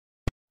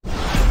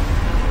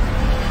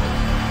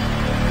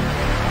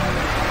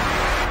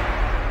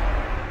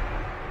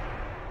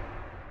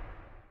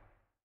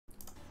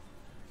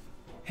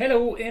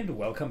Hello and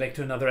welcome back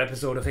to another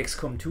episode of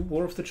XCOM2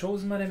 War of the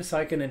Chosen. My name is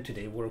Syken and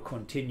today we're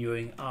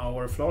continuing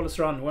our flawless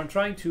run. We're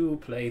trying to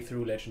play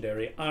through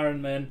legendary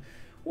Ironman,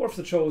 War of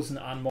the Chosen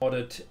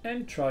unmodded,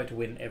 and try to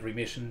win every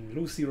mission,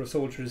 lose 0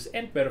 soldiers,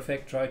 and better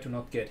fact, try to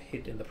not get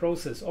hit in the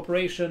process.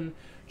 Operation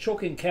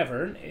Choking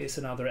Cavern is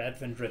another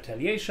Advent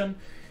retaliation.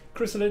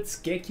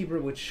 Chrysalids,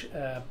 Gatekeeper, which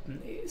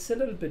is a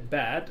little bit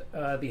bad.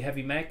 The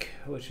Heavy Mech,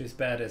 which is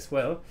bad as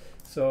well.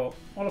 So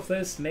all of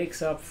this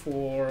makes up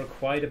for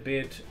quite a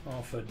bit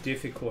of a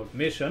difficult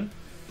mission.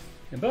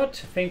 But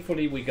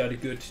thankfully we got a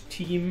good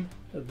team,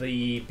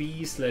 the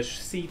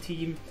B/C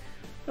team.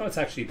 No, it's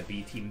actually the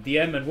B team.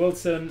 DM and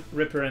Wilson,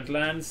 Ripper and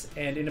Lance,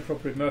 and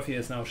Inappropriate Murphy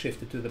is now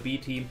shifted to the B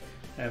team.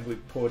 And we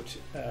put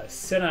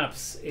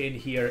Synapse in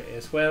here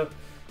as well.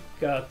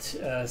 Got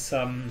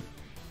some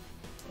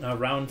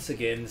rounds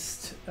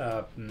against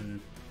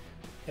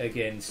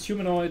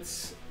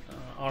humanoids.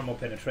 Armor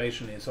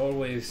penetration is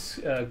always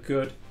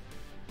good,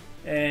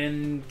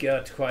 and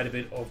got quite a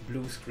bit of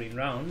blue screen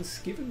rounds.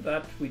 Given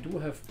that we do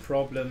have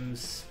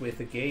problems with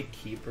the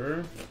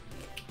Gatekeeper,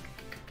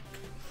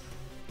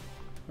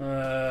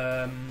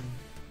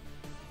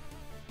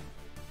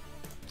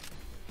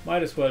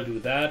 might as well do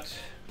that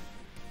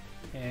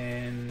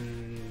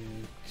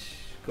and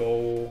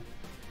go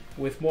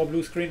with more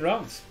blue screen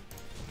rounds.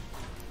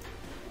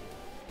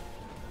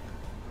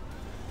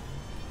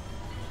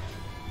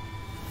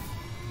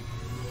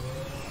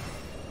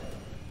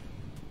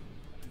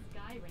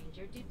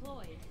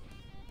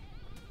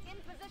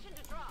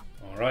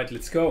 Alright,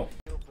 let's go.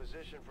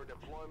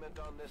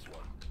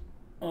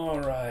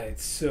 Alright,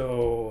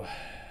 so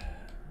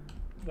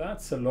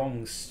that's a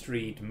long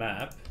street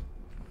map.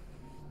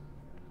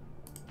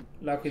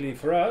 Luckily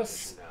for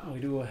us,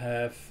 we do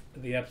have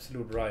the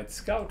absolute right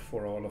scout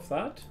for all of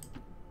that.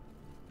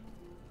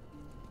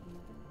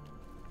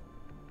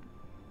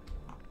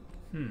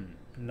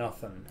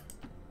 Nothing.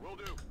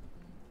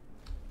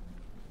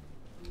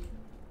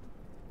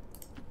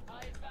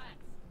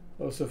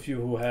 Those of you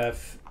who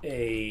have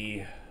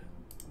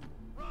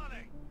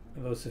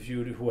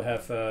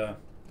a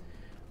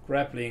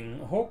grappling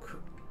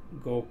hook,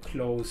 go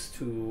close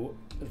to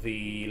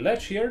the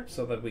ledge here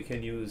so that we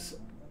can use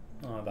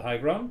the high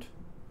ground.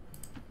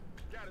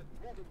 Got it.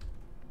 Moving.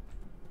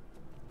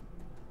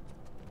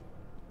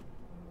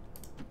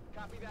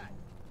 Copy that.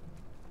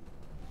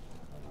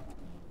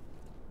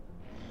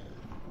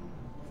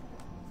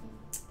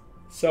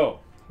 So,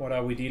 what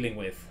are we dealing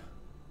with?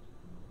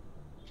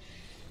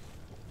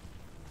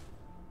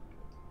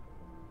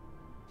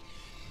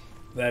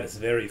 That is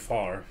very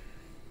far.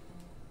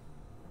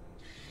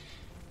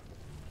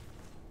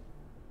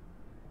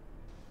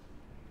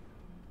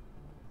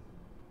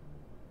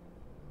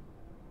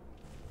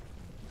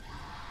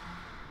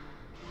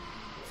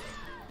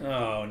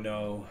 Oh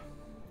no.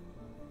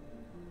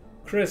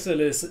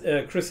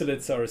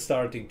 Chrysalids are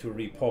starting to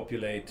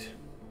repopulate.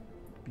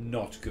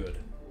 Not good.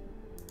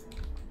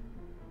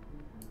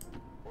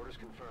 Orders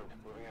confirmed.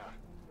 Moving out.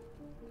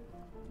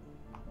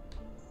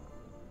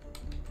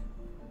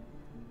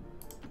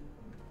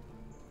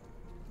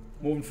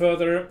 Moving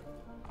further.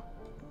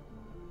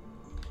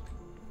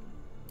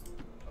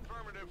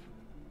 Affirmative.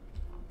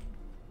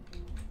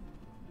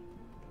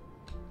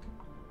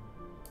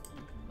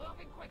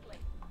 Moving quickly.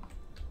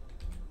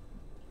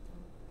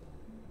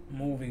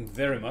 Moving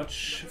very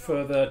much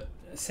further.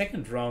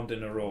 Second round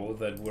in a row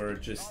that we're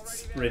just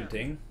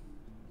sprinting.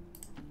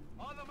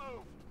 On the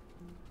move.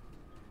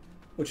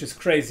 Which is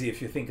crazy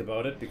if you think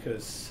about it,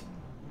 because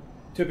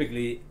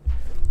typically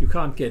you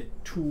can't get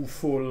 2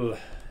 full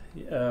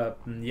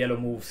yellow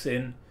moves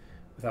in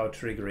without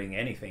triggering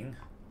anything.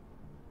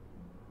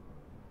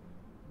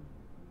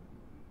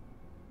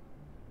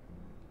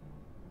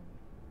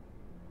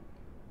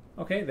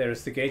 Okay,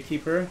 there's the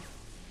Gatekeeper,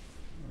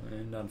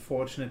 and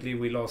unfortunately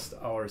we lost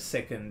our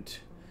second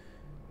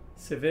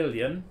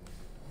civilian.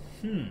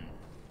 Okay,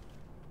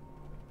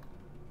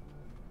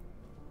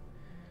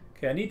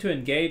 I need to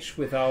engage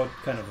without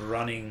kind of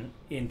running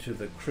into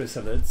the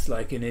Chrysalids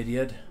like an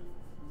idiot.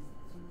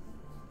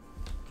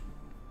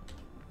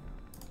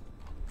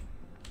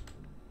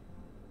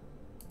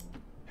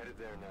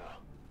 There now.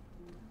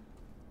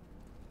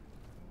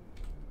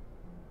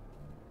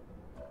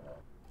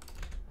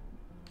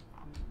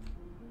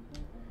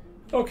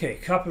 Okay,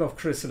 couple of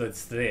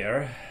Chrysalids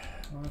there.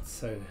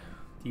 That's a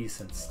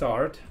decent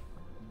start.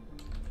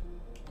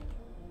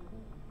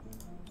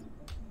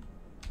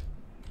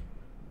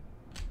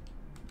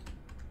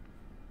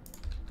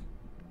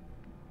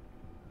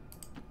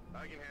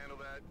 I can handle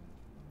that.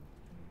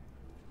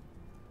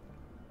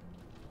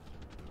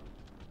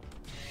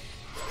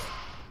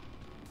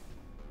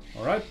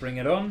 Alright, bring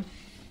it on.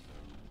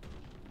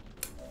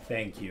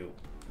 Thank you.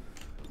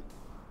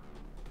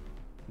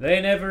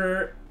 They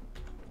never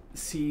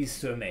cease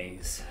to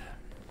amaze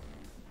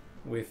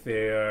with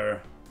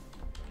their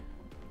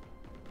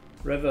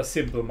rather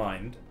simple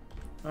mind.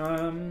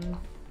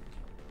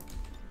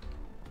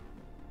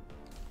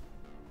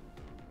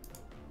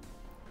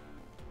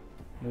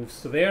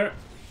 Moves to there.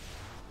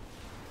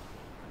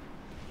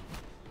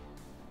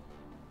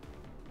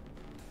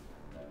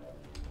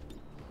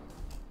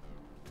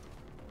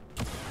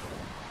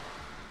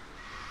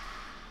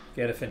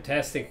 Get a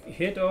fantastic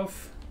hit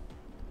off.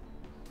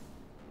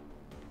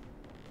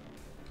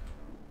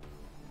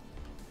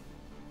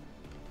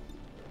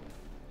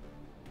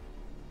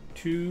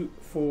 Two,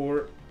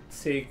 4,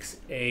 6,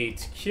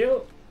 8.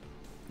 Kill.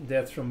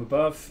 Death from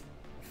above.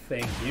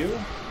 Thank you.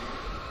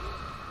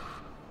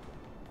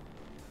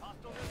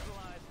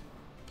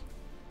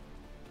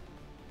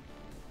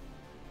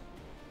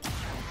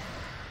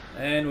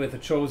 And with a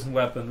chosen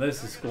weapon,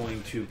 this is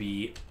going to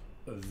be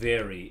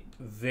very,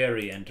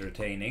 very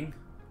entertaining.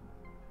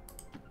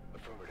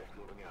 Affirmative,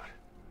 moving out.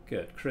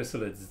 Good.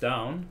 Chrysalids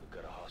down.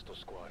 We've got a hostile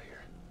squad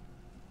here.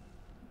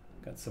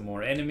 Got some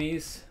more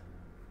enemies.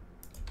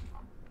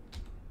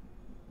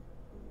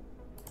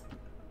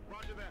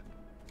 Roger that.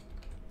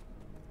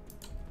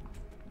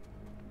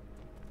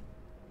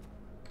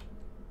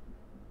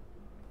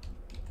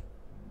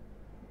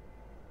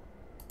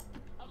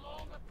 A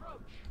long approach.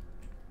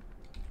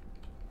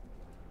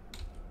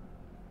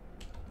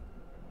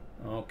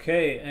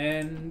 Okay,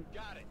 and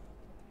Got it.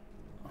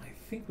 I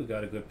think we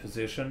got a good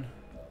position.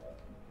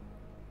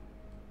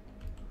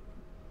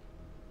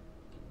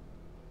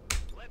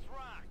 Let's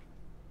rock.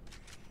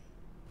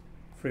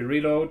 Free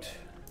reload,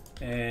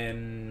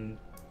 and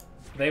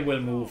they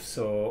will move,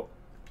 so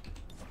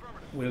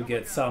we'll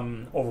get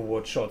some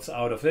Overwatch shots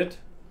out of it.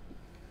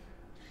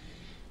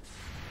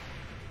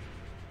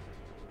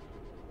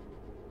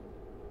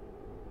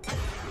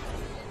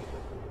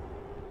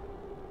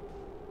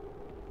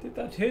 Did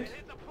that hit?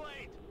 Hit the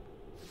plate.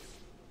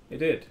 It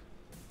did.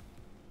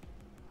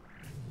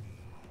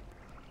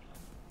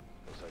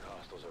 Looks like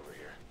hostiles over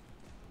here.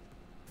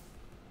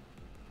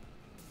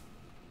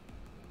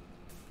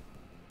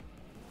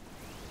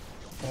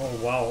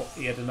 Oh wow,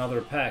 yet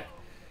another pack.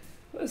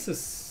 This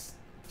is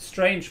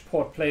strange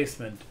port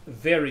placement.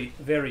 Very,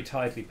 very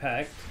tightly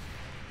packed.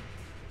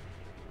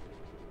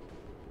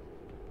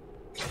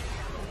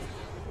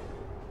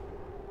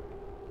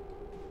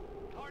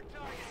 Hard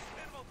target.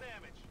 Minimal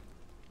damage.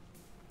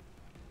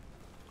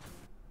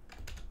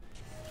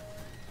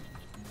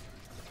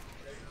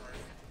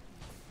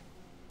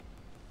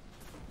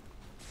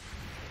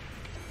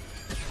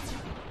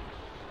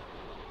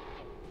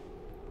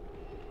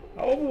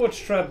 Our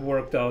Overwatch trap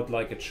worked out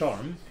like a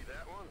charm. See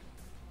that one?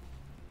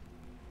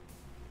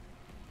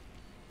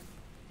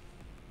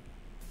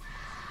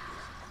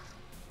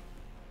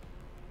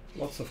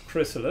 Lots of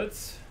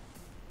chrysalids.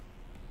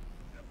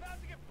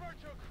 About to get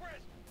burnt to a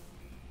crisp.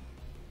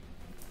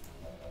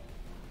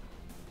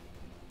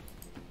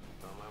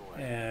 On my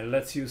way. And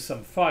let's use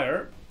some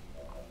fire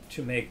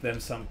to make them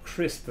some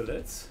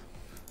crispalids.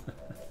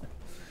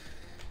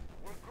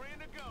 We're green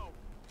to go.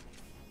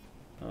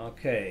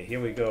 Okay,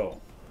 here we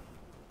go.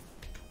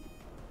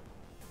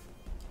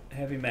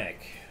 Heavy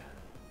mech.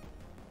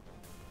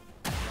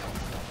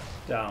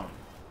 Down.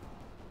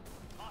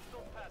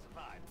 Hostiles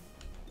pacified.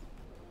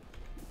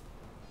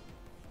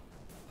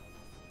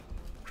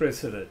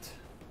 Chrysalid.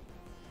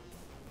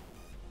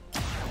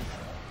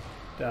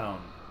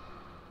 Down.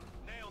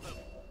 Nailed him.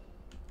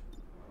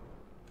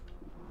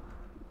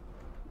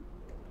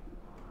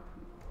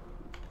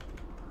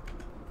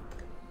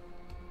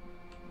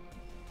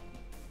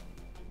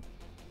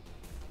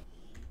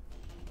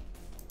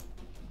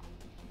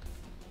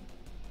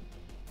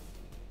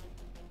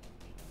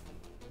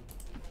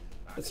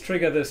 Let's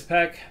trigger this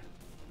pack.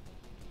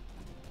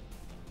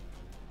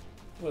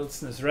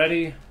 Wilson is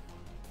ready.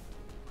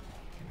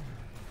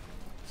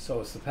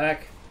 So is the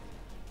pack.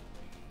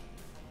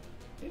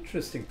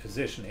 Interesting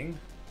positioning.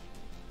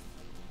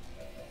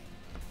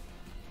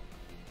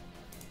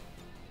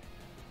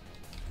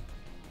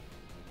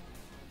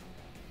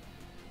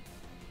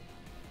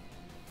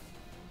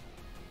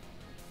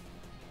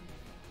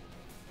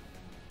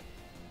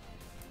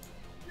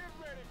 Get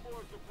ready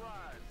for a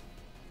surprise.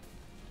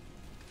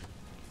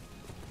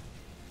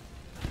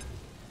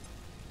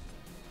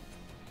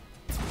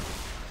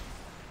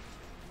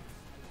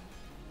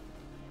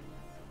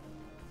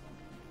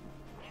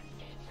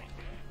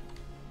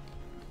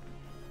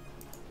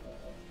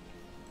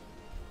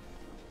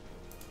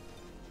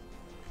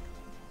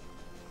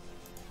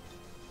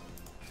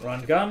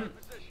 Run gun.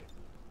 Position.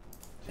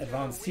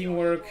 Advanced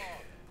teamwork.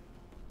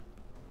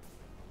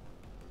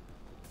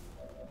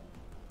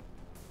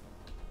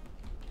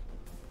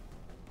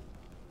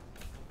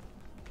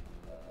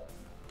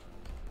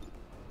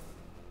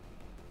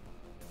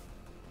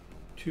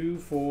 Two,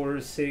 4,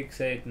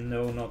 6, 8.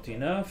 No, not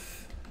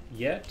enough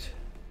yet.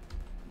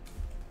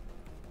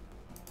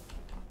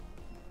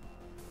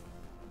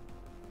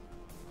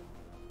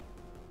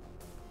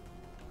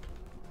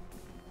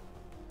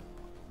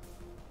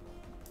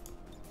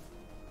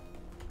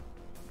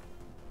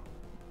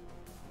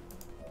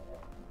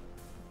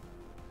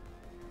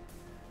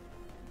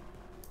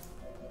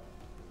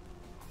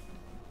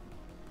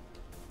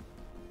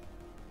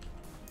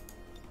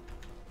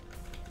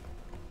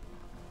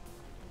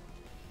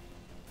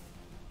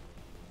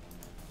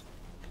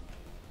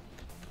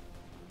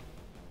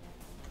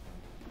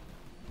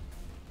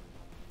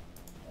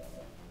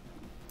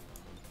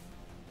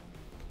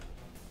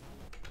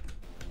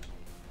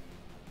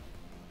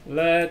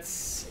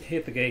 Let's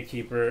hit the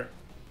gatekeeper.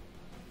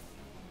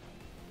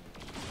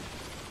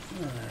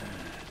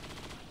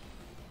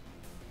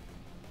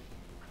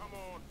 Come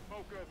on,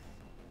 focus.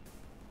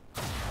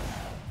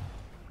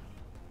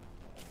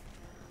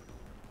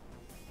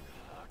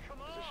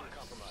 Come on. Position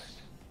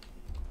compromised.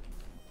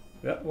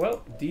 Yeah,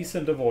 well,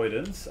 decent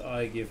avoidance.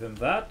 I give him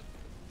that.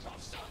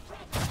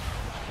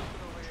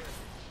 Over here.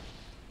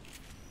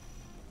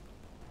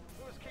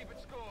 Who's keeping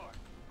score?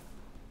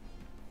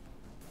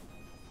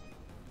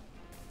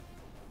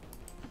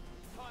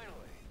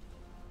 Finally.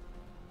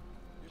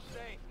 You're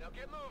safe. Now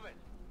get moving.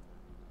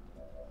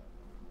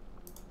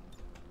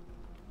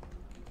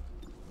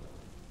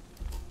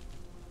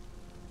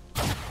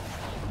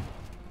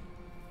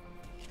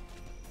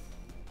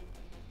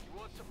 You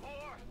want some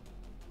more?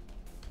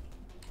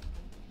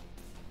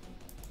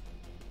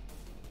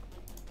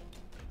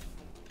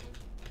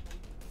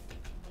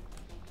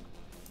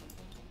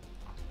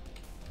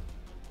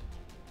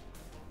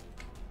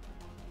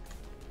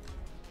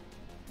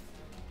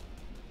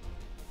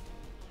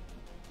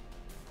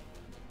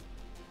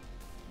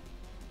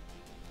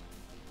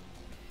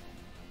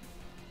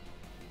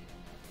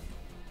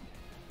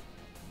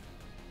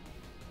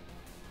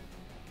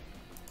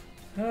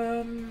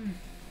 Hmm.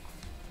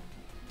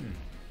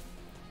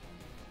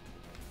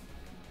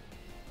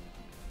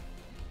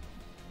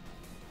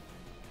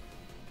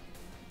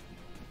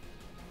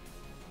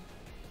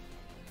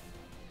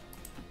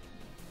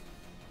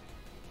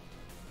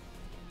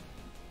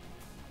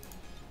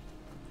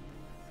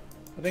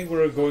 I think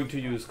we're going to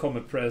use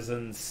Comet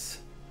Presence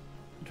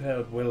to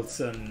help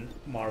Wilson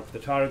mark the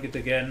target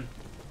again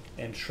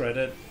and shred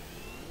it.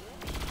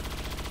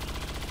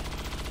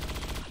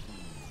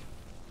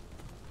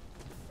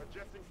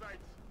 Adjusting sights.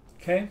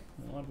 Okay,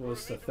 that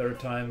was the third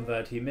time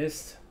that he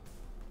missed.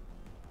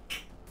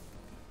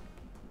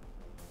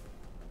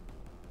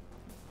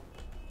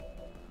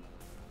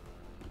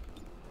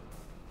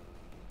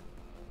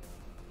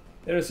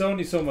 There is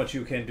only so much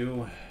you can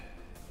do.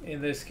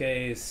 In this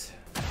case,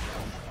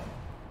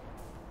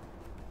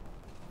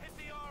 Hit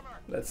the armor.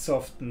 let's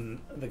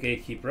soften the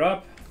gatekeeper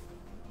up.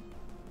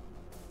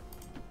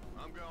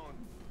 I'm going.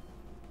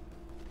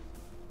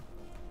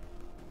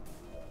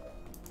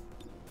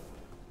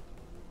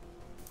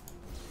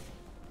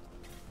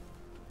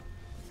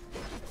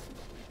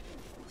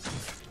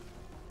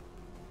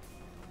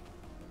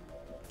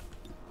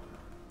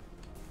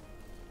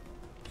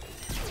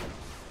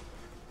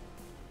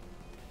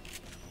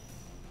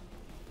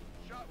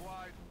 Shot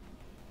wide.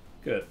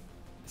 Good.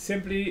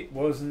 Simply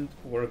wasn't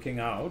working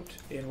out,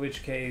 in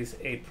which case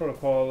a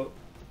protocol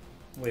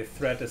with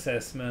threat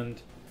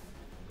assessment.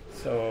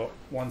 So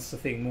once the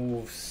thing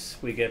moves,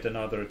 we get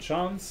another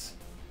chance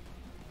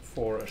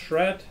for a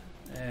shred,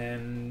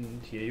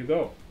 and here you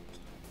go.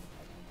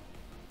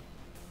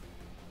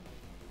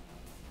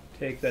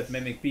 Take that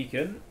mimic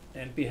beacon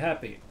and be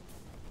happy.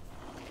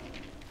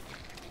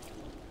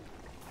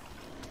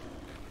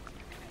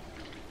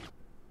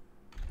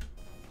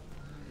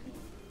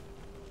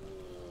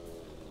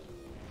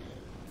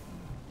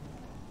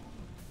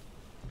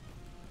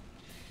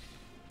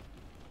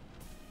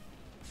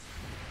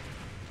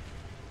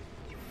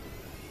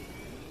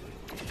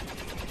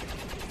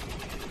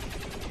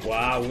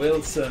 Wow,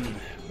 Wilson,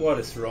 what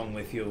is wrong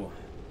with you?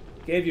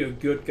 Gave you a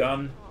good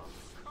gun,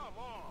 Come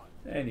on.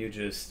 and you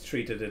just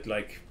treated it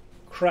like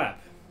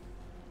crap.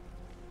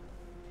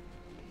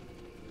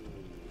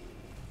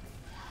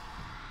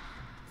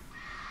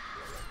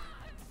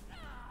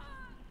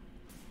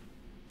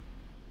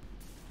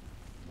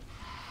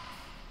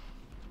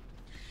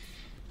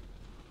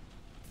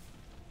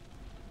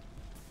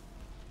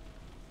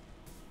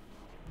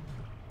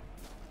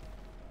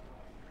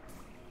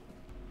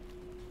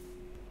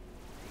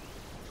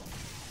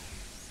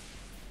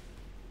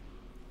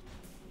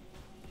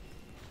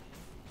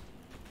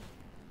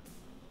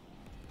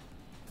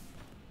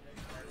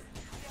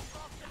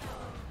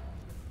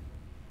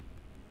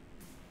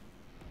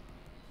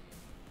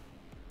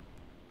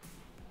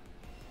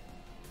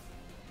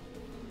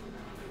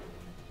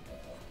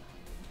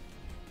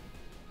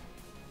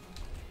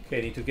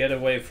 Okay, need to get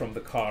away from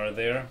the car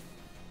there.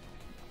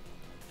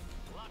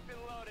 Locked and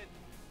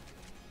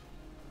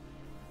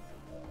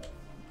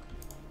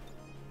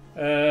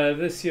loaded.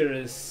 This here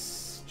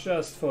is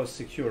just for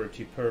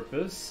security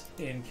purpose,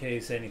 in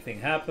case anything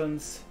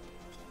happens.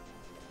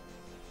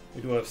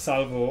 We do have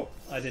salvo.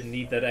 I didn't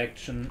need that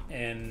action,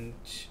 and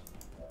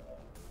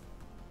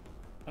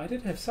I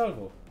did have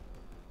salvo.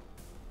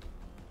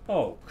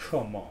 Oh,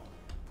 come on.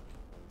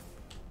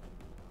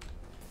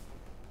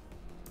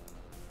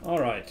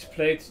 Alright,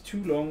 played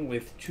too long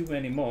with too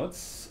many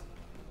mods,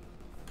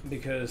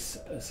 because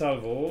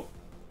salvo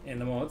in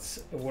the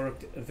mods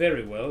worked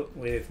very well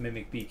with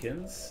mimic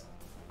beacons.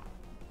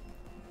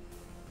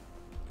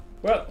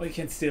 Well, we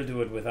can still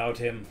do it without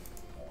him.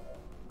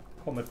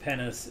 Comet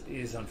Menace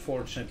is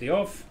unfortunately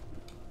off.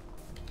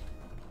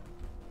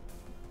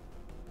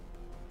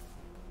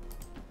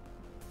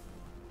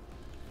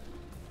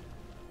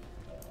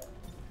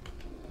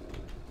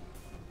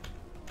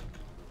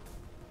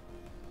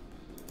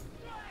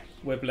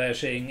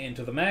 Whiplashing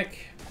into the mech.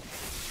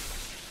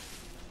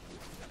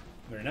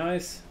 Very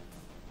nice.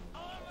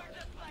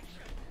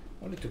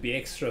 Wanted to be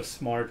extra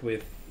smart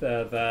with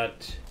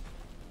that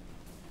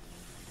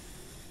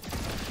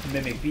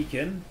mimic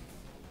beacon.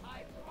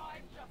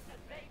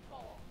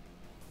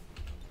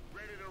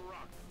 Ready to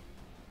rock.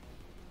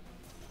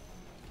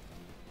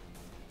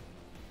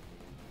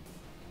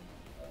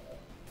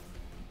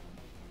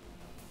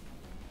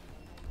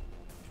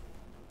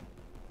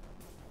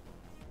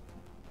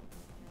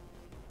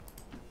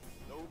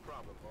 No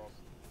problem, boss.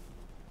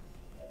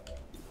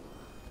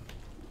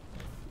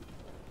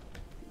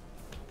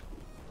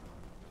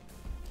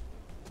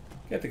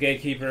 Get the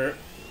gatekeeper.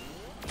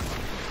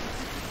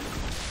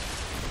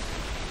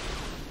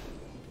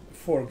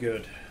 For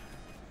good.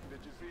 Did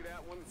you see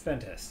that one?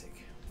 Fantastic.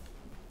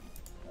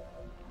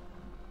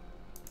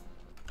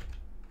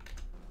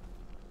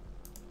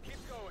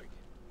 Keep going.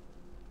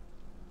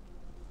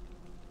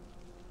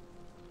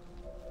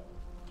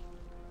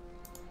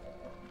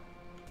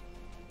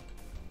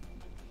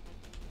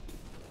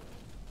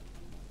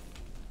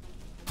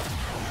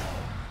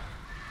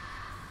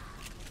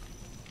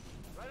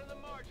 Right in the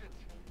margins.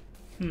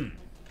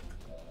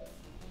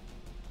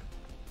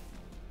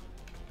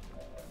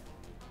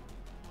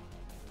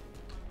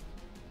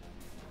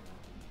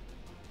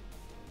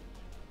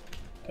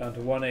 Down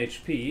to 1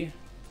 HP.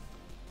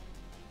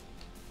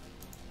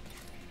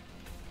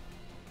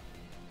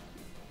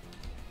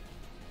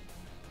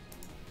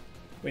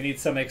 We need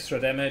some extra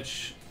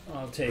damage.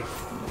 I'll take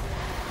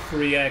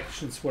 3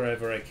 actions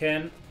wherever I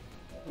can.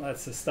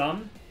 That's a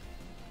stun.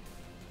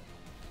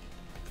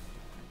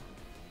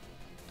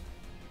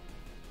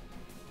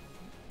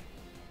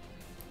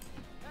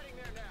 Heading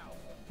there now.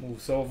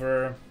 Moves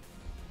over.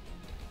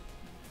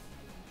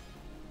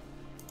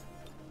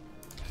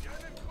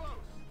 Getting close.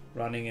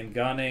 Running and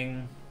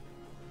gunning.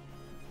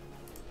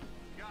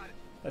 Got it.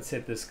 Let's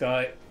hit this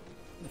guy.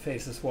 The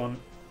faces one.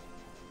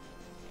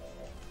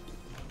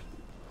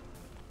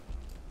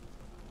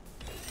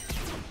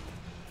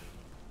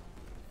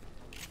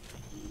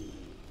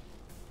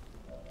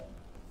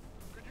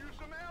 Could use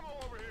some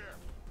ammo over here.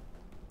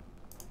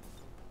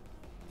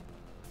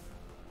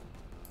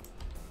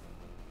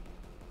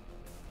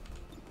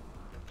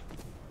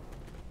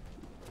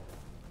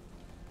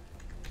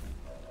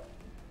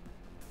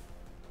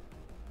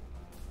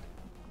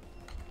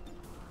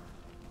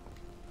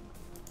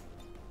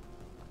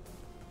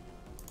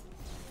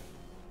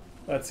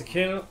 That's a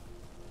kill.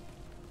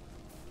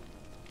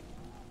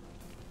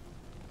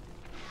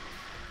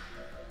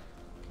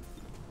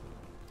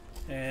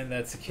 And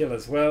that's a kill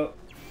as well.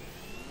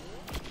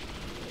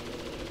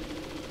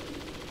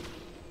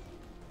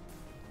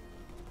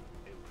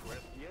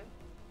 Impressed yet?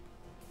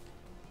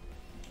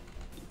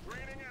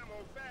 Draining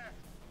ammo fast.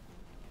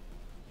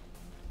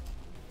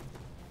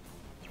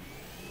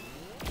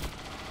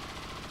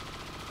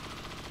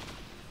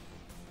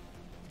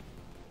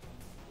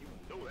 You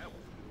know that was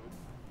good.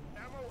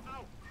 Ammo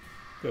out.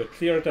 Good,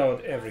 cleared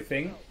out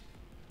everything.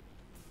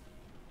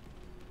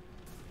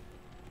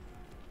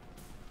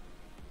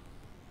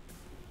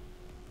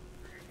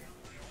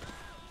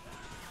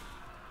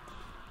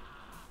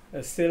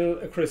 There's still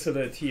a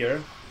chrysalid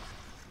here.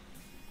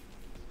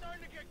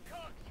 Starting to get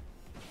cooked.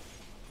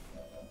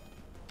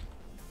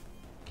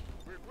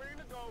 We're clean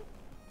to go.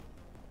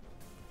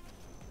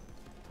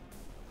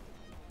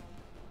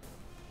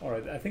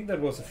 Alright, I think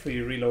that was a free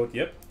reload,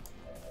 yep.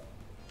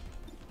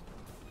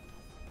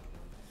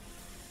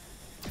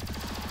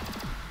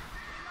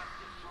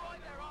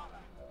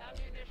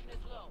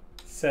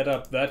 Set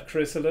up that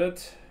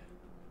chrysalid.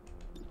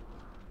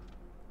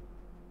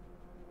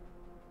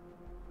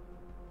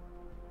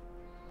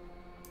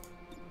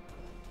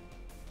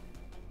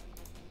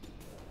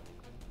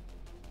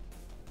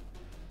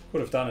 Could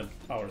have done it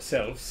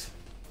ourselves.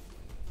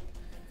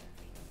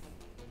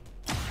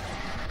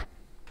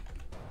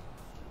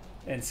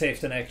 And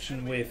saved an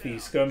action with the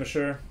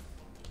skirmisher.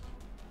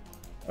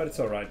 But it's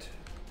alright.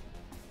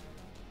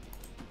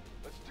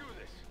 Let's do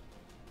this.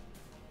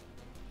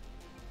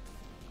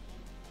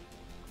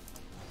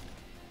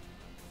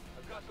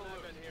 I've got the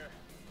loot in here.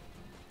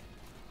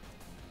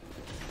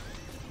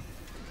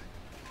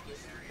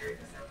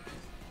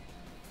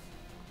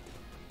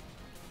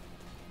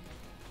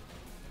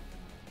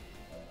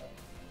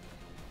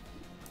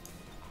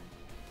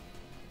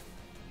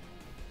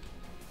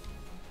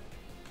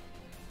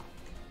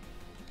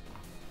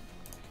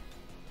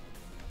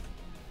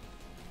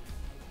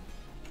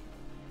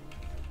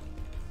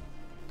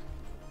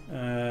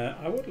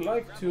 I would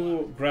like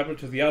to grapple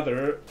to the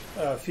other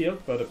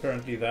field, but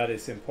apparently that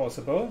is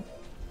impossible.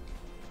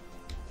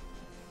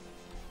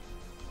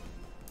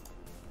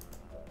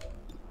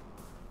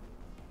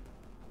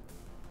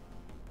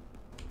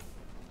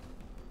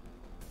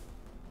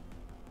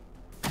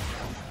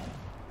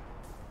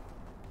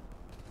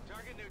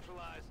 Target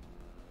neutralized.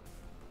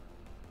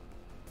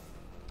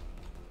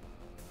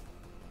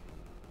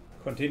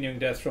 Continuing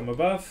death from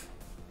above.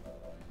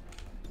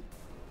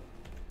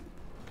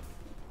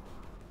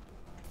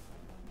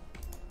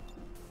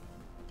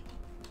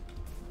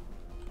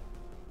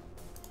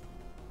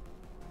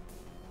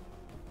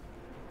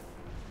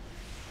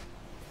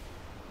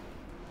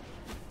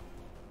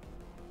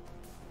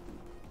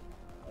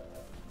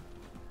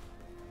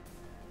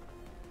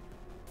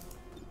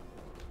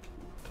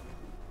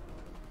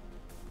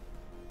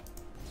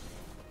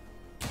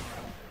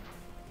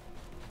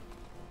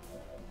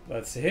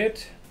 That's a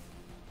hit.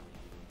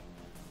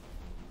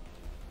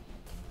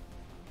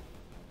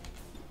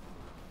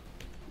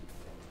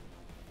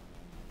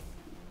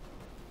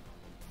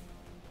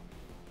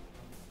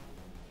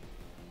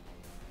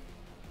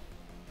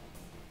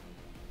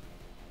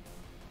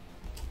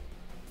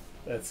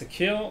 That's a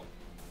kill.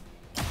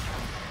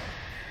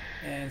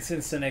 And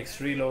since the next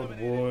reload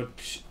would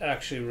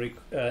actually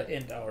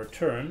end our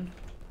turn,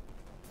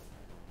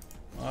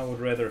 I would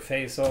rather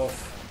face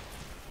off.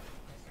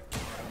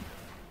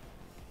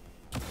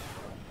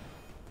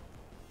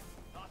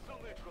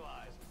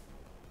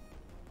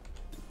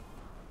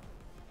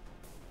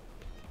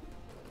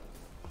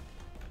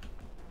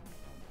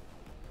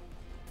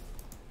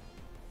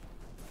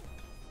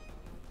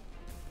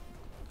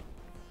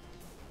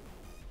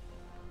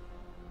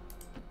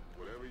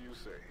 Whatever you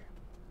say.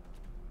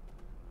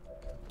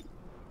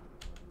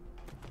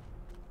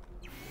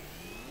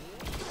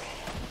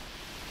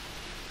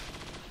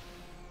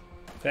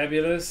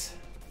 Fabulous.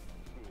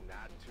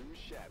 Not too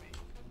shabby.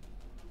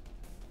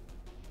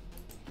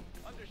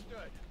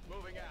 Understood.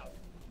 Moving out.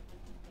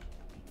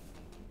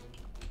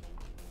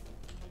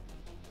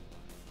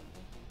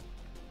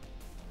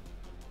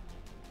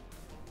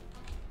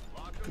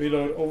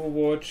 Reload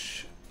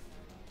Overwatch.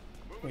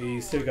 We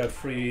still got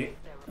free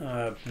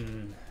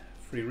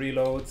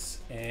reloads,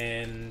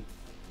 and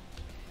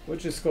we're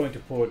just going to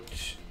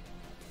put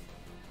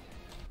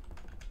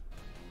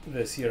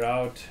this here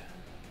out.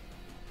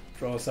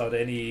 Draws out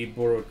any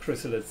borrowed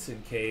chrysalids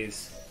in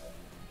case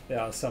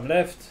there are some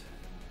left,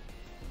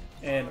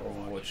 and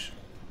Overwatch.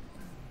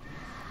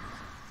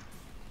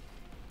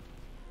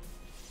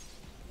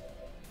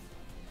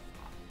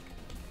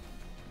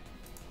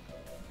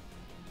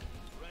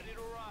 Ready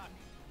to rock.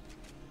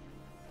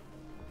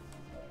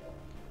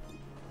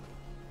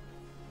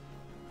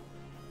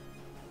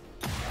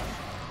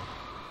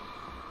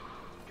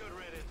 Good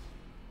riddance.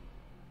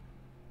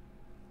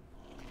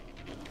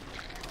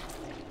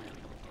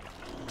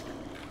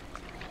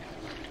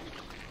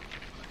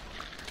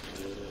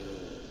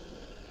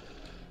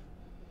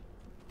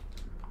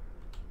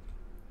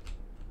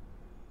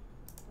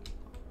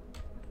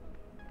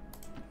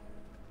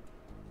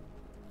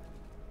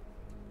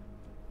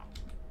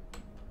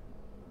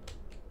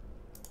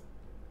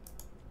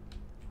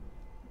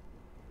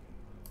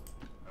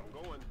 I'm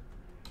going.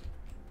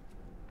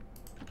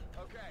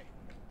 Okay.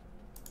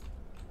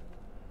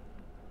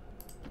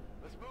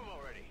 Let's move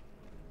already.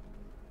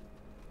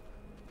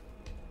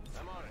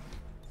 I'm on it.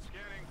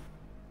 Scanning.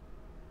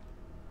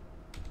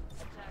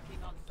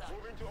 Attacking on sight.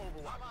 Moving to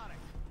Overwatch. I'm on it.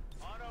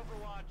 On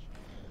Overwatch.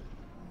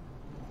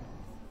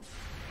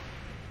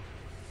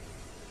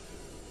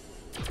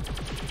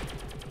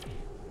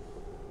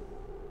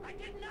 I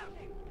did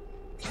nothing.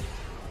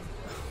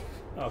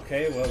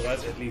 Okay, well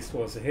that at least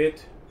was a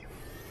hit.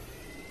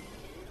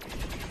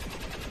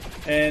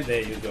 And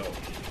there you go.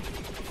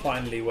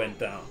 Finally went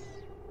down.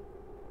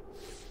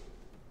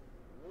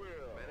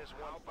 Menace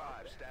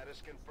 1-5,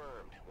 status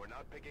confirmed. We're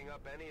not picking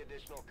up any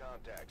additional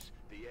contacts.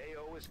 The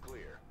AO is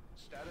clear.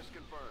 Status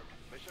confirmed.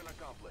 Mission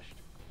accomplished.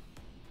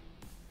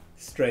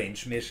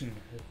 Strange mission,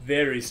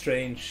 very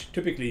strange.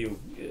 Typically,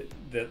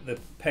 the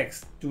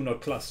packs do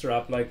not cluster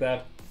up like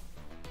that.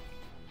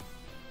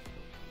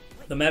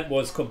 The map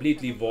was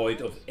completely void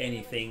of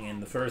anything in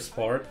the first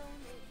part,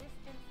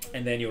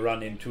 and then you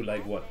run into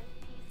like what,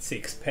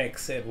 6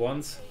 packs at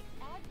once.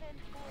 Advent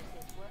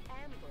forces were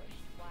ambushed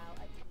while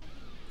I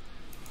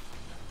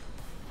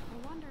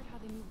wondered how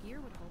the new gear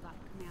would hold up,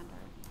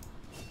 Commander.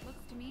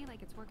 Looks to me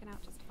like it's working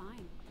out just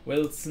fine.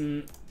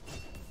 Wilson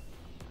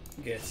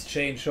gets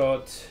chain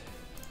shot.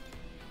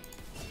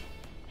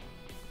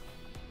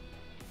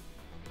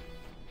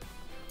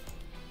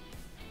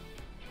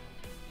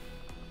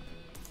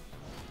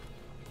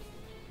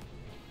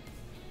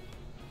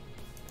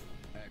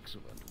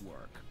 Excellent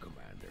work,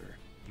 Commander.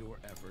 Your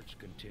efforts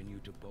continue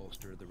to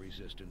bolster the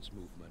resistance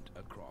movement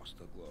across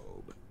the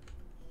globe.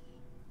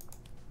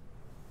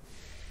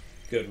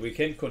 Good, we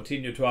can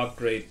continue to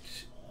upgrade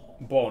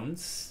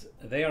bonds.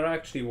 They are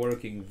actually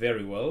working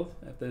very well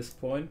at this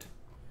point.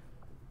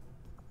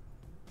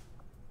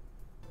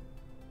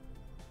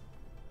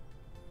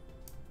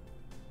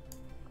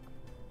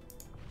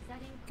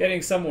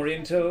 Getting some more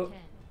intel.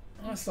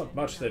 That's not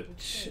much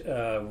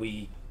that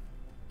we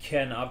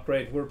can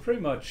upgrade. We're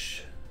pretty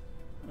much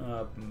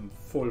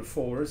full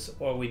force.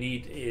 All we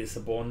need is a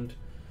bond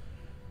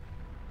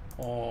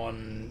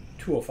on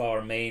 2 of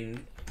our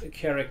main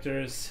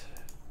characters,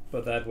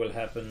 but that will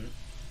happen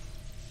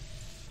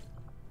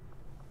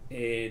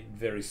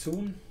very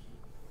soon.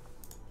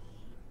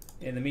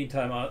 In the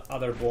meantime,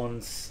 other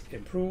bonds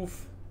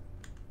improve.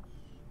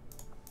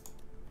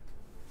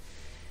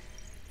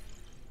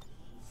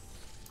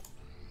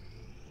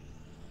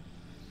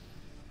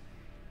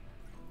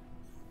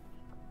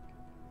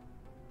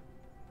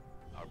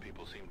 Our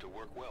people seem to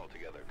work well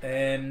together.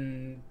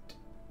 And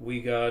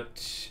we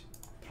got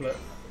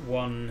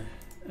one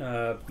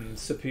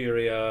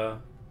superior,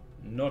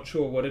 not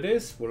sure what it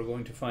is, we're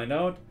going to find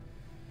out.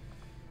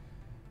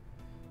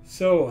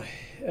 So,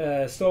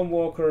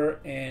 Stormwalker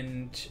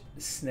and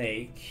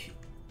Snake.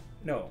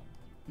 No.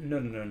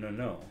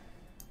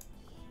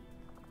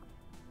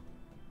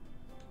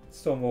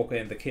 Stormwalker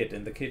and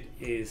the kit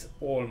is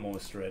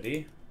almost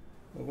ready.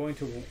 We're going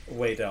to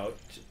wait out.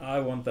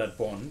 I want that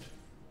bond.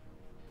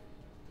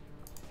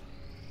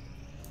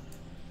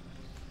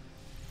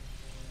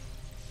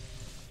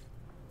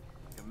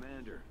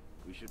 Commander,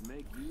 we should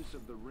make use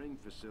of the ring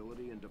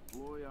facility and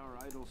deploy our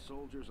idle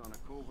soldiers on a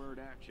covert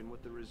action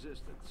with the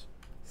resistance.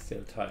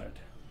 Still tired.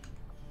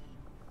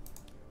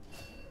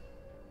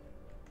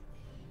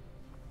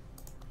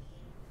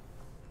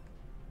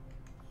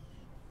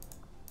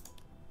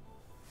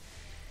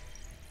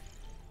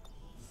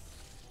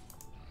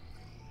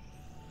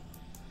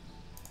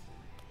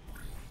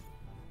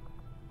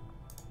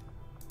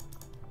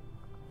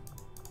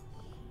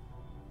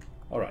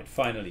 Alright,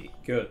 finally.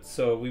 Good.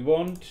 So we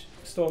want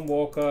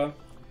Stormwalker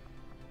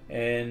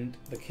and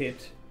the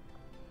kit.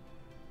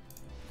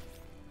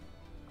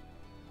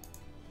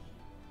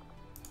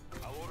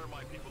 I'll order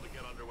my people to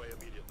get underway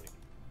immediately.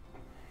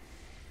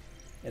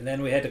 And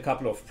then we had a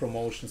couple of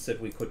promotions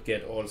that we could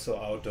get also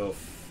out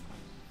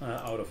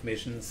of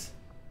missions.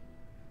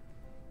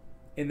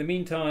 In the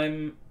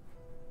meantime,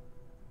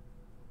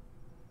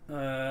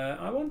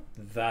 I want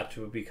that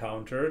to be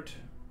countered.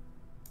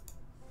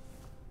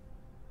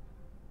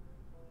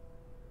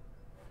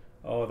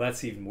 Oh,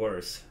 that's even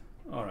worse.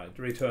 Alright,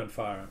 return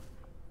fire.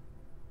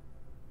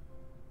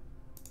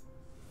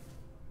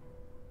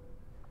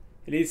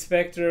 Elite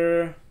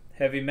Spectre,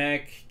 Heavy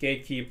Mech,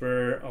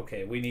 Gatekeeper.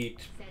 Okay, we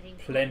need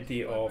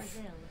plenty of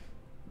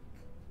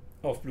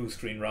blue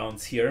screen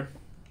rounds here.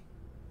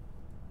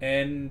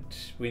 And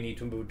we need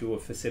to do a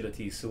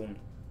facility soon.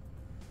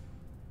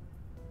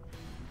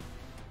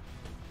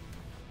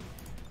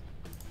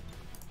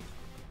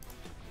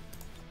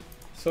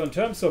 So in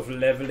terms of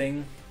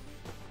leveling,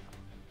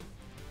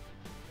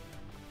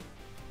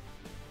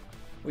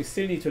 we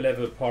still need to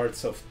level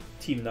parts of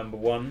team number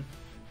 1.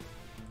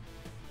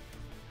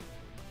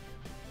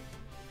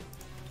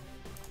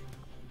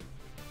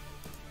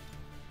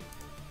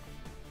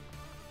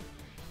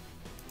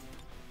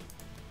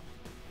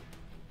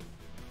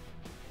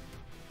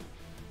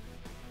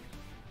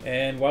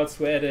 And whilst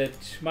we're at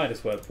it, might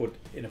as well put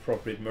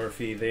Inappropriate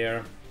Murphy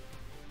there.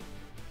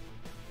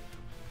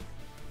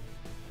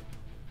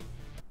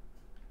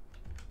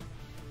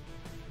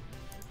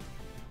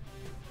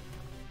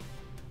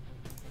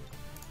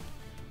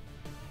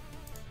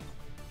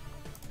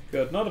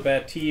 Good, not a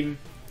bad team.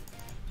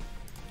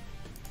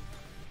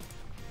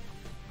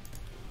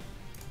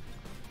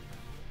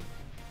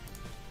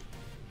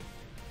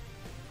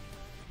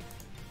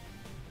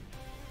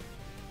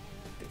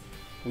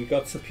 We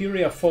got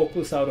superior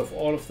focus out of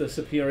all of the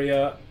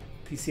superior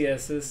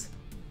PCSs.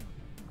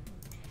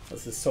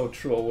 This is so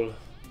troll.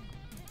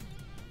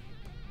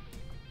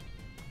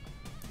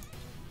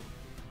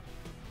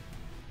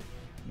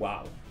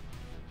 Wow.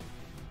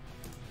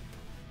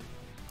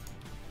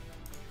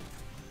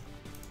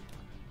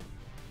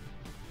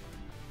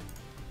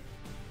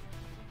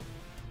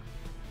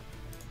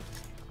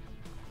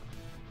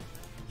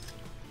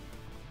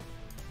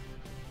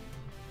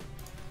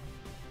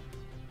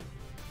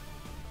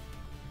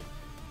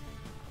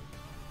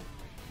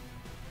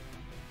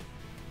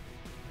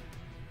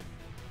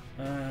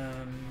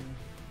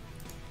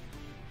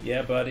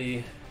 Yeah,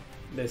 buddy.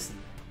 Listen.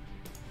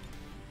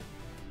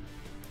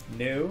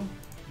 No.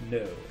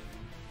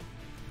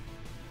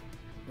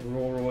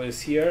 Roro is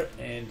here,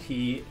 and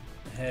he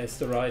has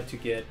the right to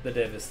get the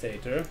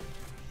Devastator.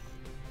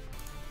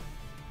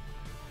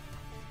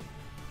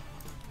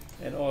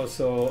 And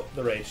also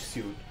the Rage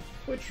Suit,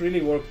 which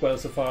really worked well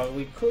so far.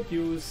 We could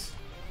use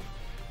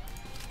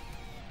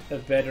a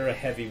better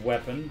heavy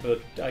weapon,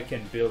 but I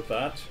can build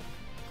that.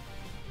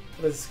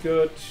 This is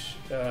good.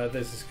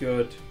 This is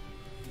good.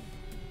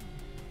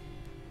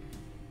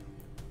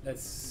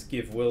 Let's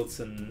give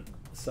Wilson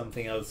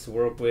something else to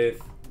work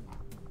with.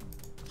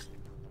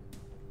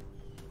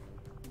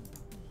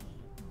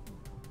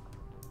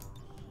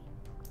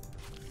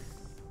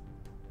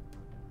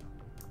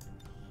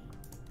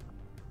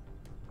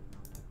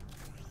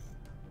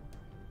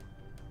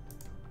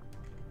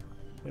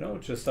 You know,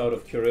 just out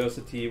of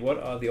curiosity,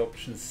 what are the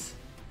options?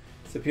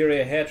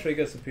 Superior hair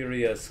trigger,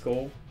 superior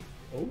scope.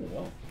 Oh,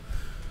 wow.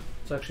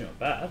 It's actually not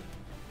bad.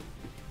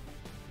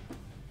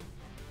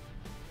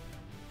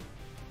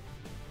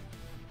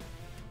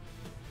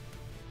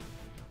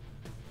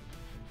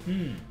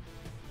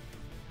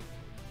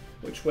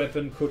 Which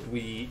weapon could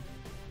we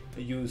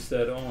use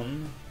that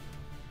on?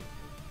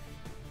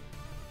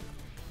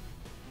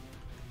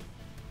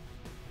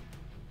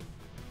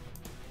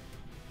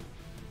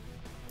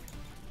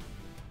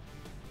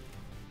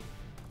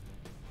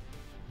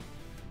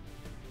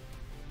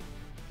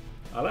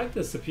 I like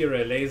the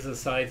superior laser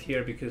sight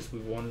here because we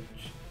want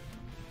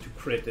to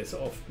crit as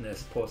often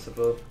as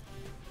possible.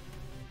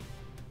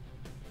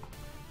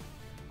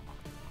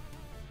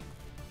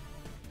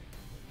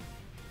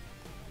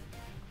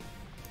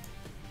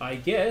 I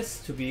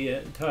guess, to be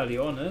entirely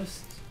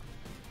honest,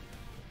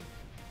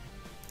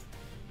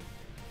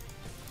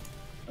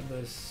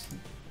 This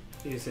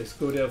is as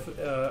good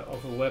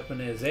of a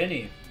weapon as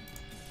any.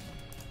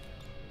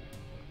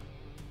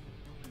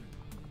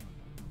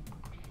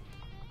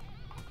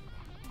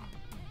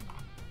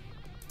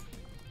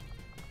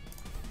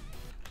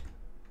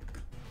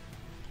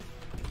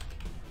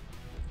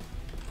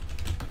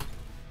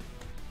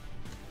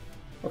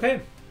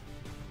 Okay.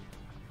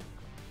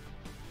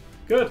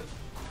 Good.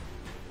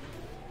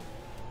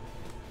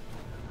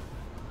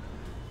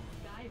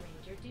 Sky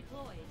Ranger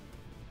deployed.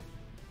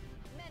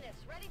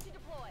 Menace ready to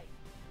deploy.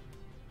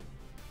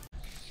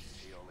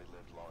 He only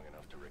lived long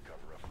enough to recover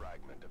a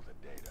fragment of the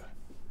data.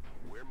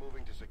 We're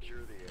moving to secure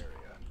the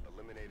area,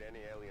 eliminate any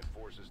alien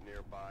forces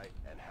nearby,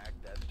 and hack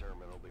that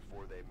terminal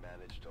before they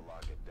manage to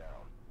lock it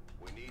down.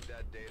 We need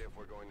that data if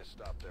we're going to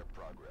stop their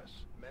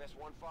progress. Menace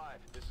 1-5,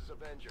 this is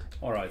Avenger.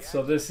 Alright,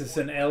 so this is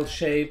an L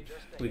shape.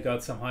 We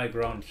got some high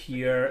ground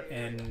here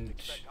and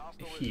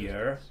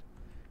here,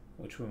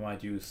 which we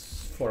might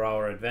use for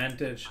our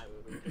advantage.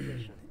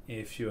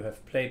 If you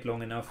have played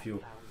long enough,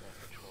 you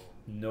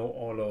know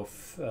all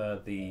of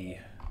the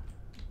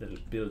little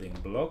building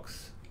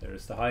blocks. There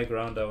is the high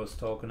ground I was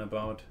talking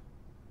about.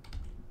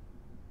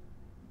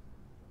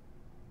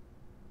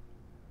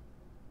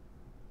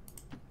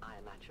 I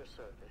am at your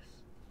service.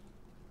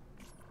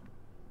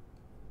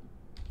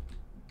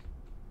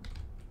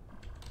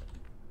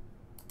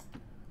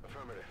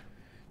 Affirmative.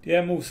 The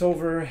air moves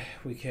over.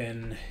 We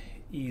can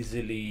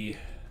easily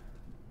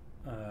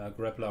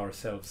grapple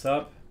ourselves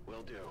up.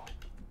 Will do.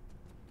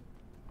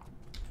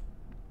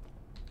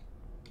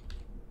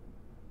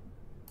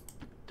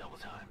 Double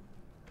time.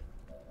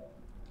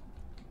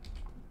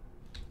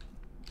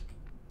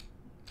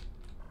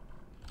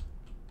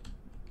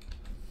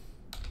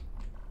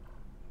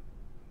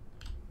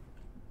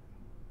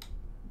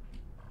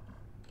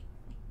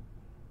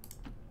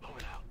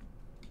 Moving out.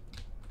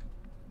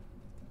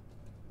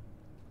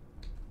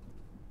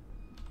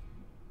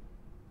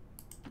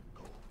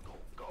 Go, go,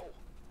 go.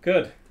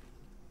 Good.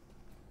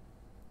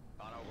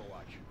 On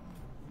Overwatch.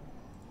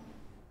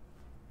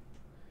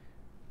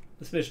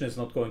 This mission is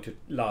not going to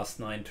last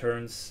 9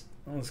 turns.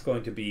 It's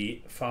going to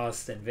be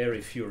fast and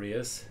very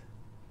furious.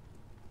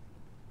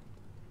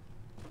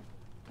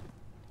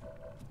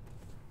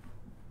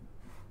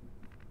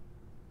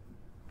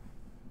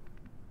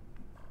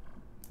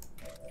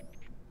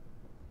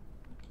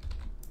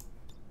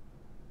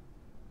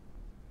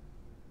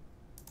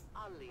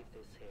 I'll leave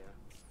this here.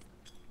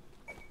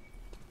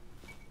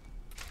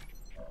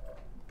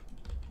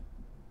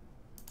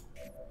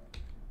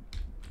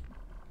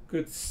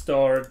 Good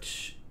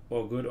start,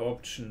 or good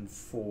option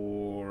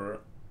for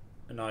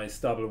a nice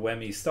double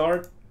whammy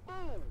start.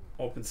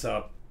 Opens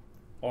up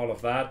all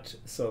of that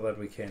so that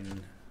we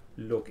can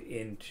look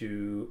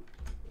into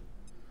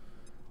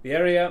the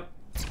area.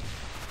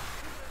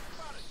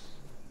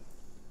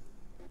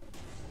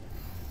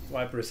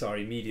 Vipers are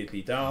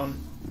immediately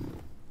down.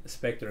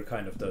 Spectre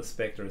kind of does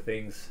Spectre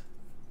things.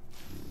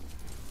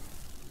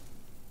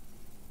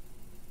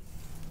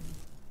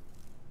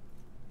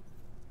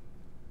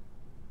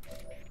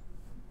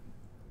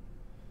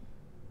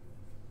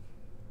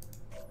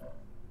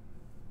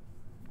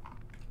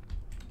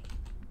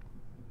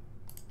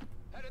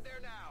 Headed there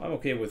now. I'm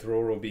okay with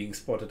Roro being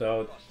spotted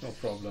out, no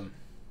problem.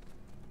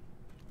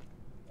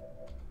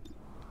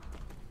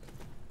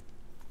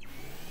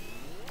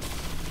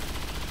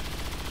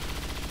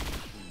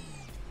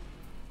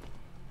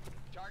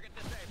 Target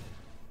disabled.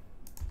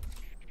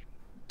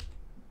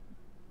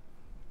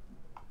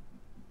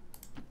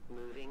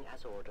 Moving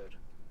as ordered.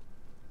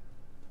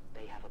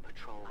 They have a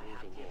patrol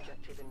moving here.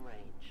 Objective in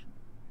range.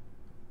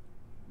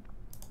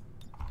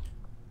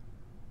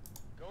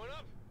 Going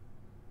up.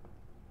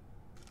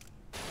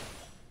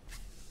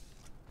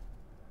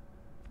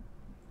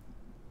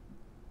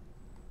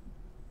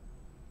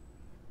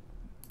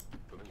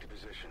 Moving to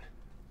position.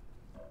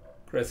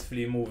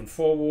 Aggressively moving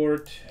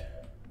forward.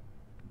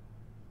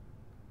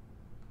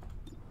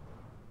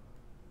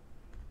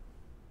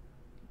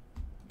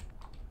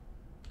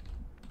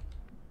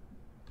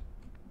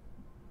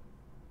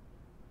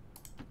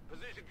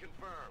 Position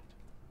confirmed.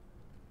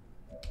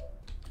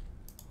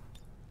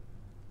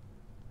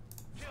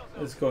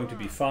 It's going to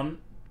be fun.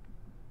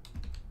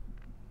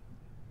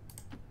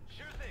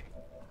 Sure thing.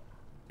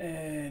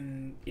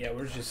 And yeah,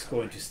 we're just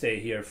going to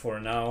stay here for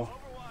now.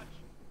 Overwatch.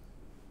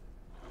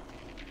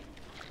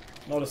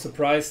 Not a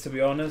surprise, to be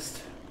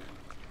honest.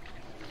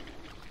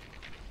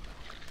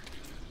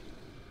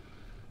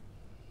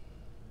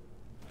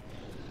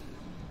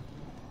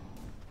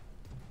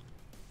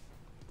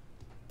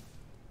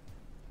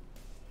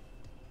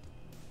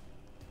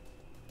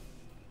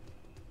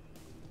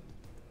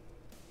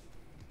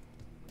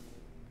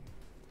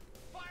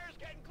 Fire's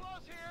getting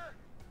close here.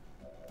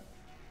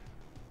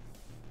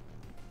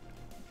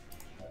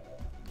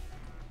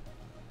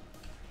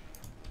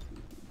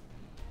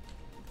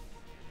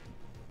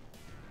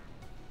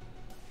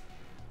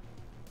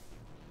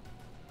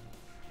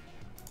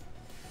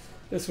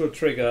 This will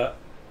trigger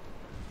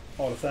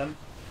all of them.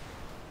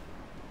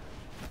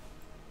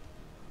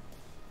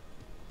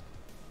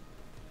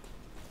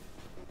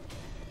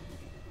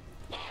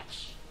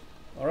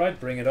 Alright,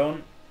 bring it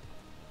on.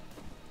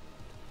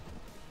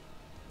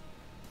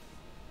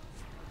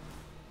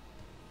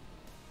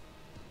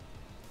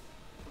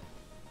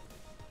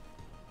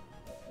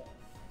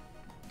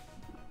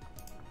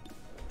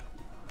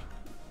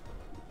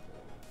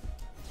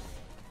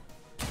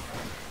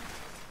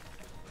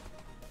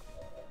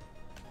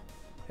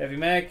 Heavy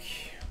mech.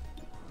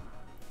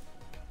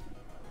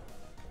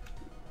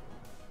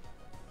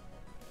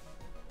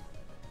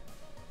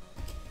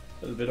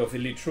 A little bit of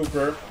elite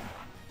trooper.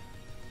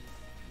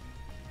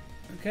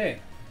 Okay.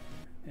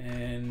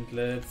 And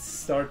let's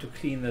start to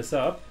clean this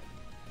up.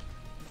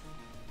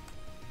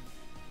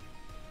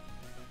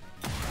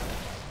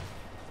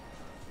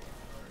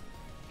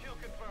 Kill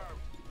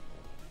confirmed.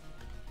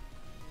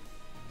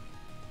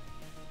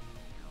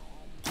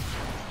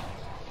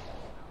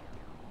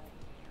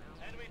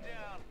 Enemy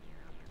down.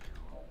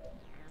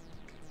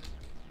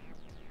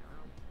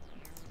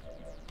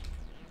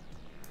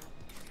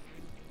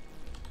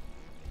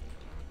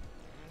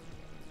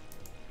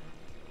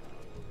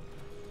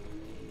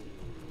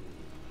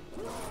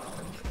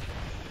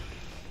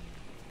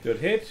 Good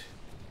hit.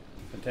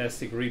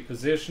 Fantastic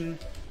reposition.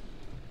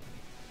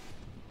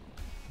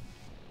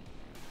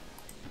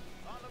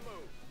 On the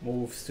move.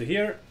 Moves to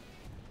here.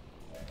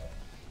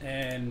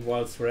 And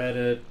whilst we're at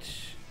it,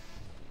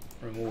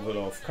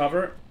 removal of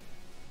cover.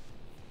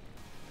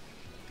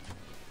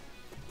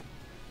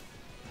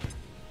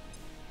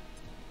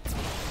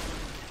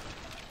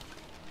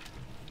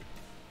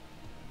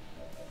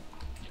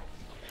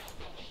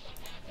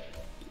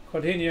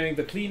 Continuing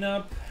the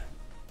cleanup.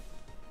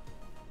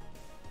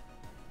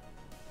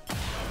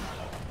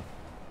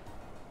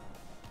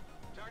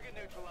 Target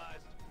neutralized.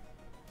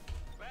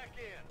 Back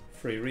in.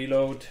 Free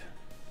reload.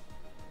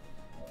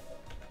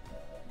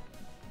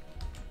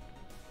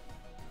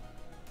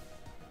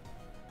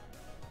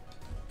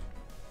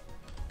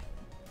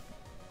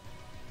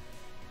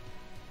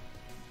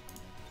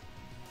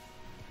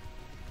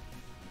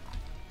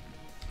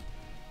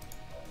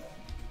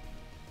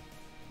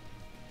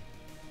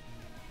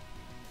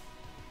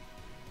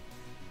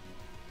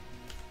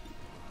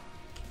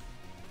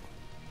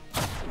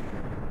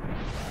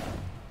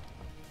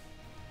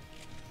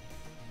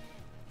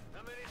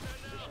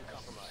 Position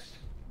compromised.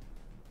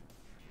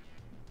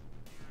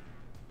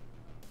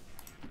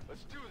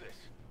 Let's do this.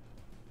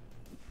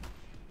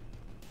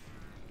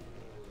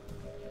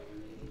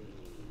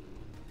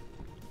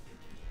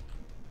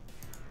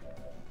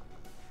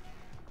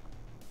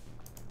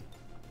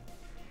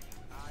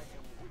 I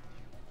am with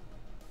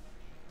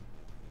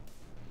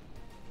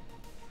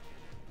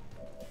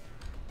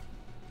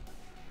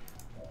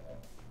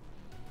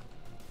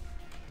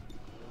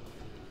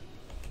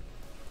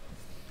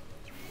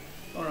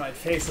you. Alright,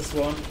 faces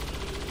one.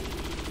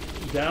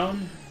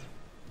 Down.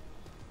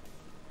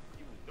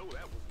 You know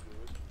that was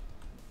good.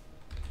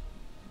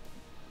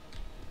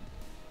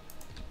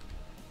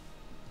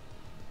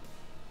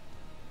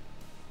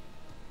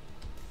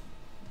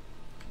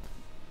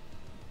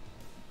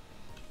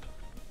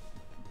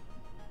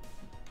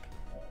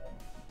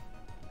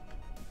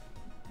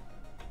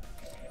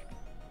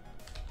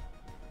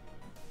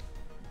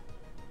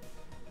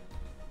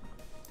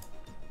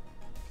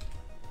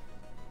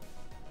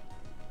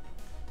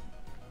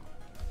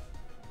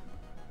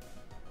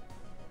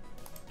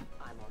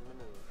 I'm on the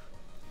move.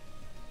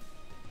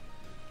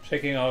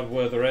 Checking out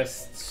where the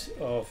rest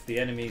of the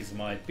enemies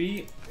might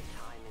be. The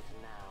time is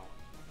now.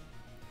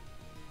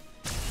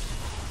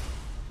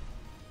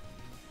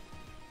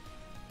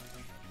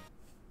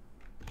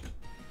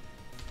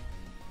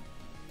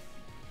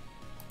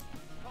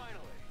 Finally.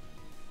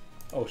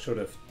 Oh, should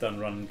have done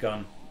run and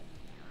gun.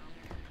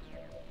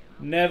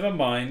 Never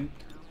mind.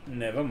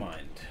 Never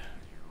mind.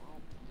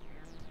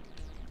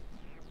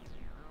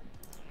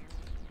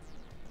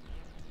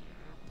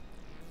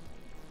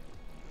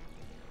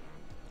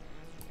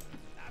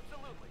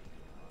 Absolutely.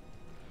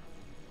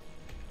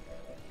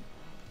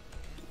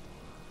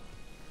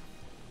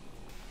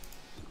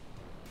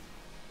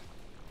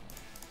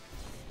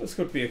 This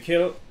could be a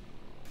kill.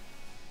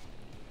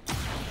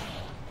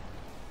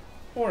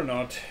 Or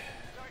not.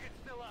 Target's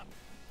still up.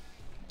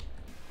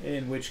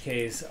 In which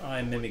case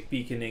I'm mimic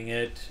beaconing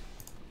it.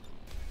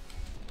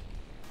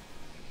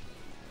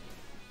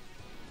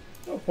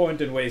 No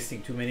point in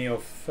wasting too many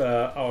of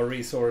our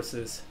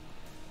resources.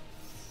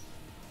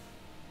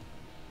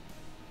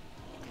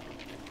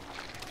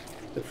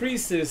 The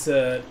priest is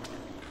an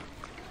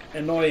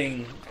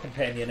annoying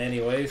companion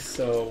anyway,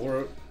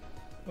 so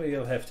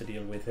we'll have to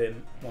deal with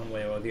him one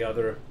way or the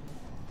other.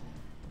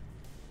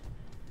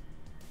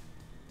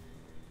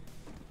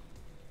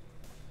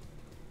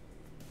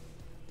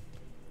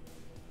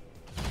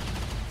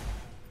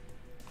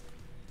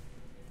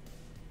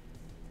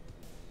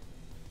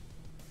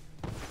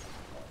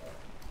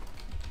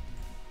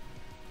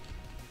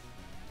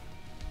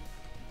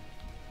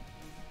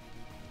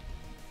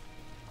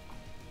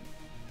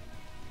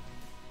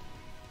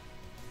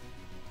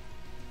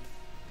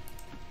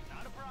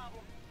 Not a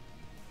problem.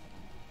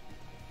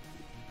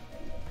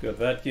 Good,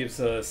 that gives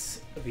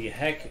us the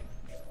hack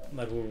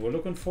that we were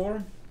looking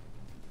for.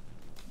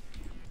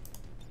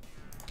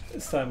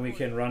 This time we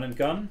can run and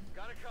gun.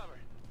 Got it covered.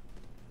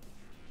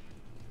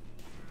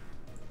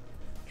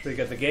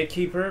 Trigger the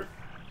gatekeeper.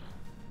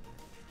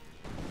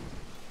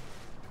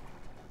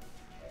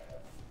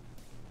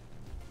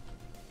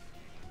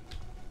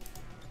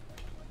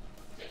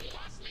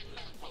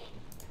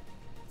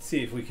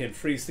 See if we can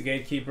freeze the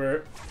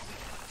gatekeeper.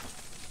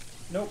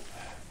 Nope.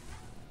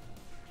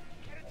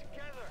 Get it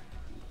together.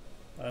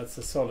 That's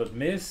a solid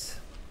miss.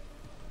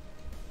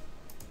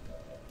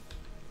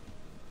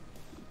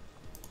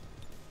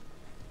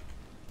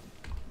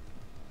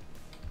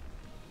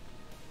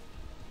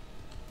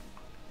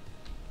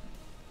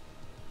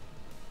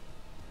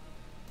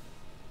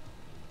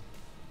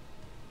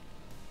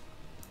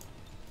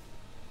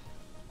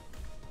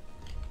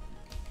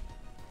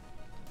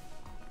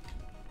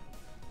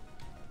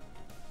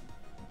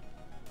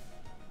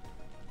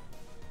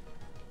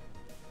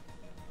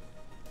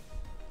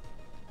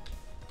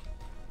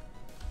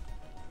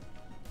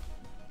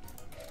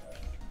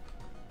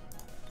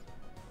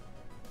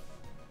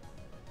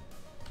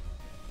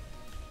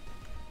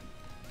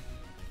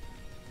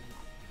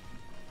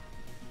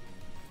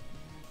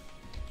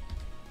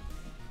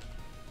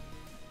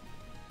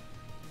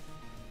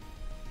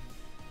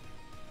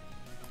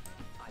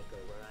 I go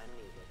where I'm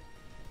needed.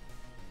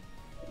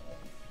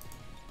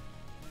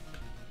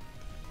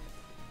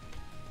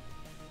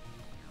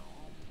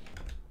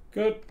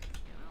 Good.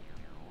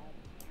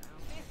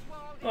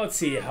 Let's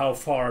see how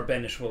far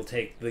Banish will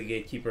take the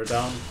gatekeeper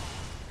down.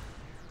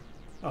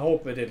 I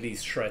hope it at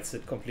least shreds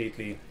it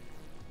completely.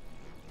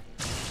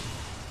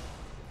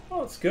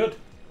 Oh, it's good.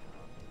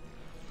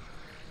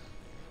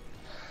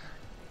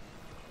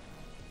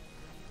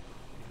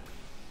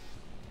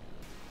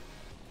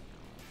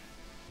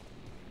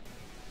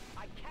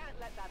 I can't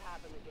let that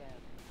happen again.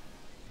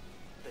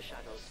 The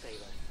shadows fail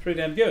us. Pretty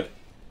damn good.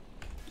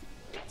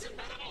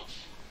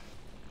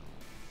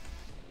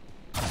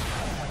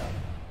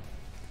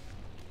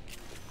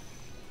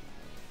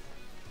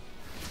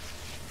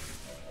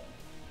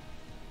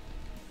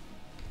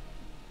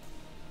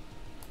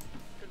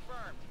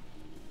 Confirmed.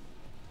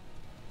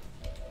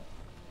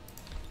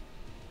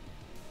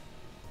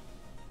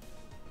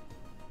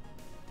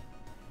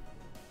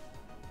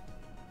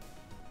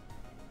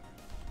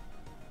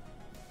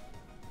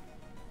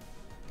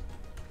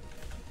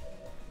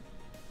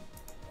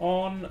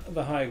 On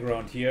the high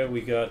ground here, we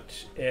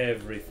got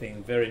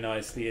everything very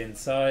nicely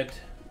inside.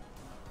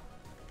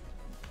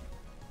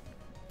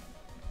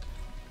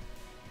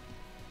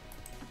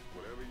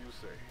 Whatever you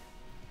say.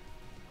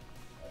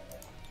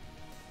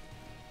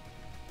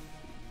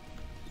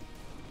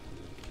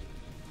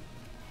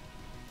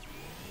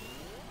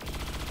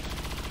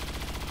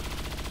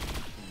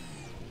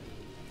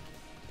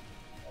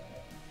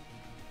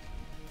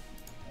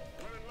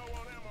 Running low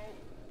on ammo.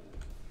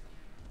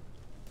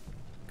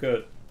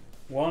 Good.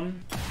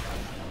 One.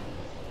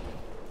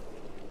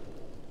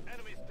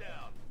 Enemies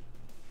down.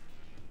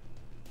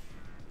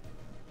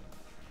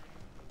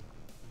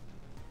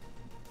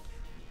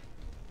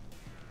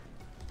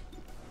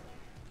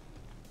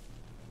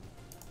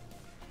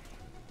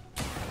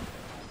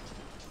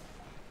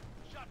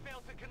 Shot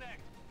failed to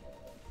connect.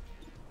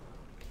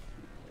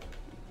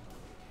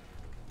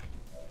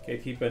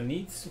 Gatekeeper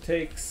needs to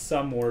take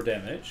some more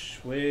damage,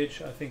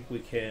 which I think we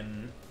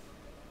can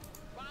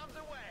Bombs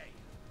away.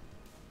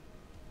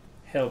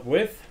 help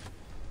with.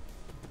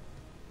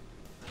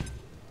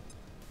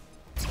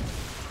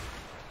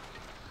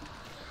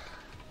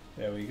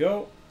 There we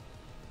go.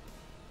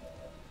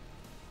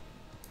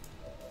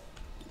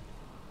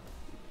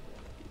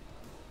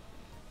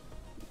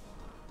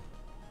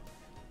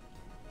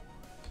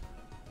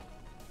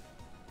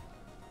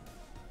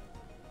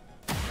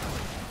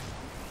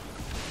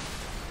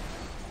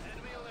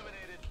 Enemy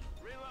eliminated.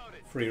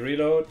 Reloaded. Free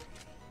reload.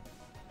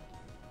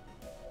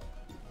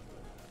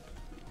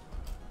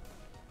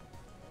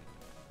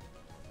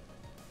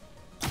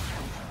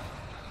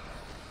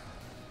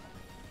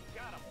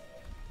 Got him.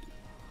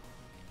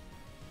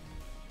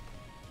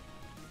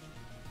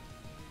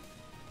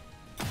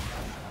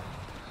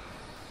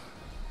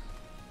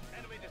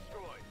 Enemy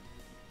destroyed.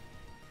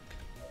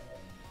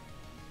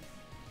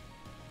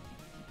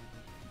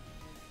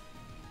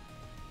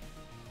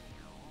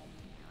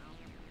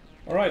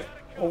 Alright,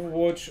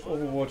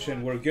 Overwatch,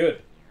 and we're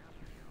good.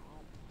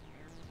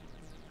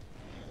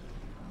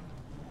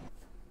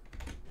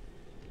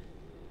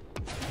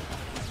 Got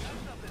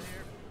something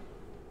here.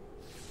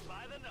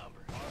 By the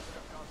number.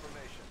 Positive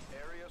confirmation.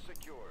 Area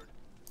secured.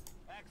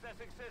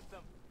 Accessing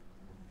system.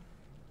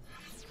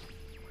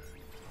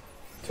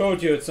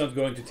 Told you it's not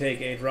going to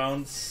take 8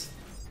 rounds.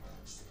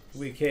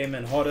 We came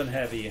in hot and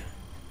heavy.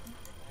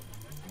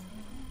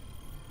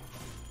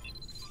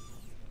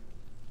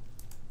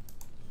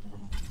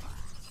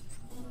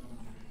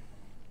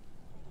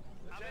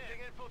 Attempting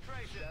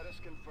infiltration. Status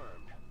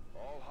confirmed.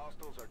 All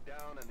hostiles are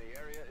down and the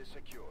area is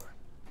secure.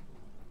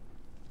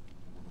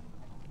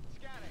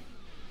 Scanning.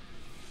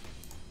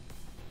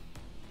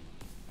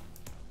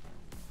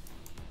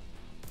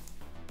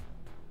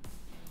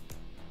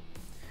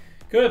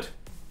 Good.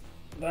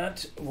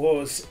 That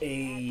was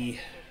a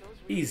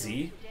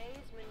easy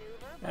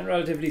and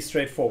relatively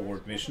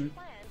straightforward mission.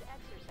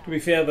 To be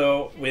fair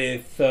though,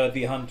 with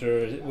the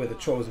hunter with a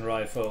chosen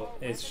rifle,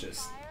 it's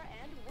just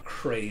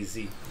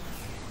crazy.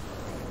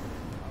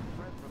 Our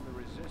friend from the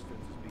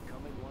Resistance is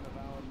becoming one of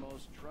our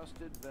most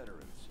trusted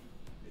veterans.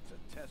 It's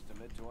a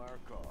testament to our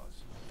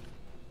cause.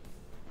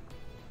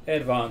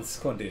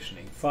 Advanced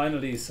conditioning.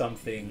 Finally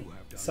something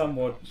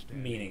somewhat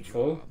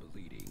meaningful. Job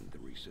leading the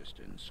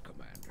Resistance,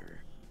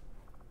 Commander.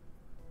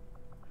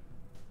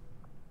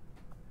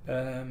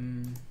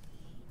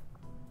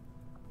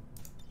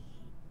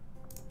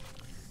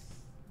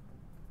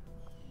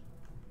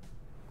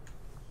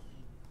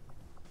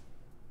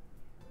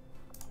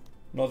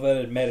 Not that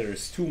it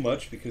matters too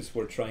much because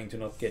we're trying to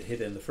not get hit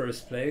in the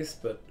first place,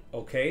 but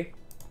okay.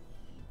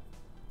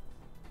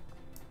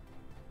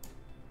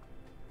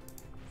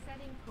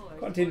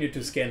 Continue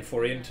to scan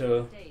for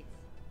intel.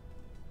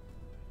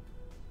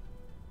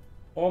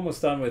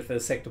 Almost done with the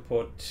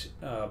sectopod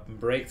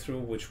breakthrough,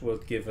 which will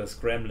give us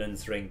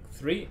Gremlins rank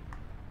 3.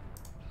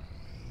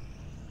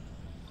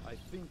 I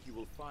think you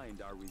will find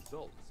our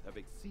results have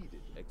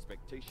exceeded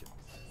expectations.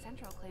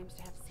 Central claims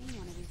to have seen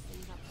one of these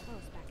things up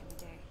close back in the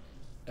day.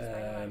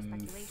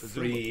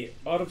 Free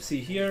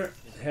autopsy here,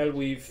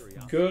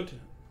 Hellweave, good.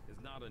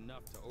 Is not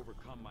enough to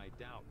overcome my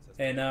doubts.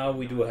 And now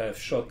we do have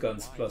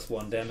shotguns plus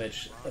 1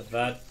 damage.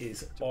 That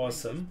is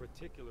awesome. This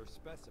particular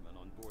specimen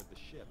on board the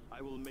ship,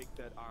 I will make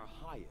that our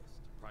highest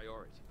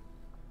priority.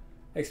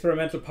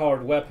 Experimental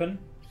powered weapon.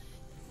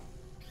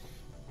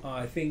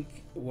 I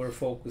think we're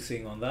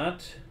focusing on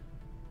that.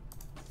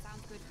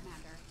 Sounds good,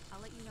 Commander.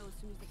 I'll let you know as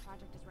soon as the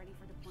project is ready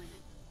for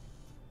deployment.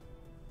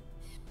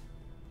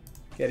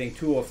 Getting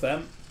 2 of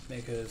them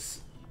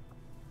because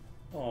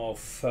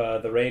of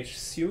the rage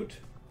suit.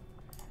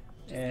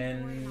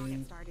 And I'll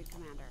get started,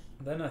 Commander.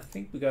 then I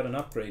think we got an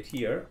upgrade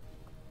here.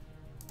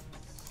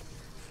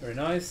 Very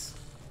nice.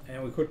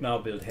 And we could now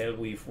build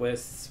Hellweave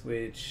Wests,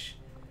 which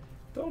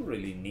don't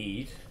really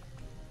need.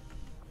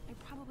 I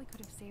probably could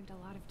have saved a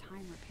lot of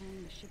time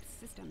repairing the ship's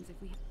systems if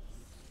we...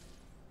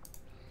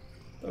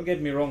 Don't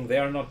get me wrong, they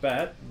are not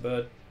bad,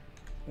 but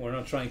we're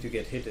not trying to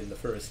get hit in the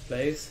first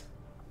place.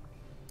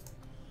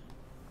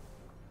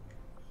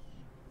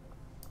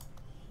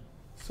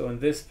 So in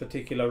this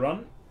particular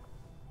run,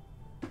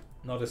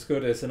 not as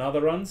good as in other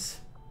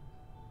runs.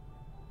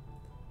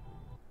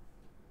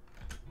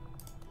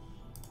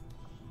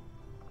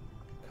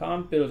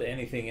 Can't build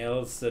anything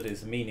else that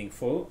is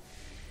meaningful.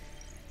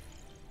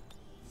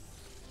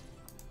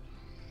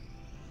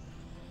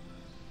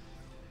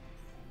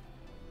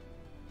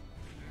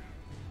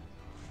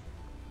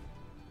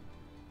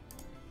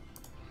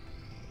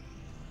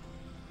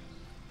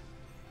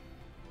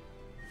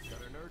 Got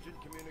an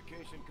urgent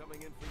communication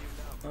coming in for you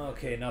now.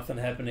 Okay, nothing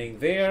happening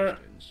there.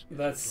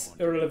 That's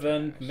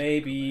irrelevant,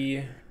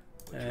 maybe.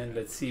 And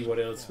let's see what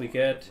else we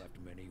get. Left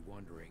many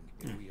wondering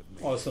if we have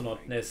made Also the not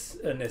right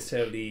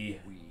necessarily...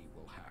 We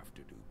will have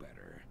to do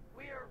better.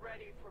 We are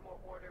ready for more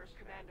orders,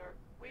 Commander.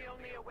 We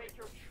only await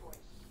your choice.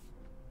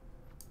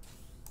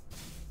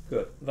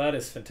 Good, that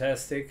is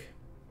fantastic.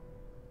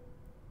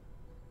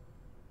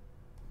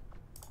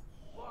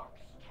 Lux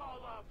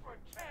Tala for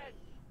 10.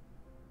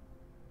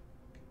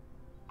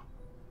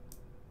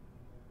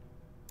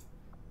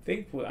 I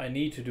think I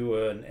need to do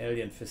an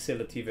alien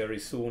facility very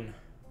soon.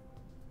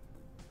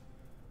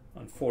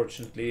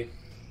 Unfortunately.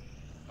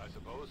 I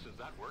suppose since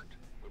that worked,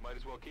 we might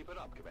as well keep it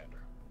up, Commander.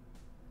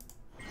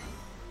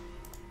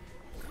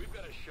 We've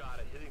got a shot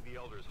at hitting the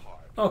Elders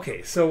hard.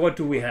 Okay, so what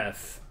do we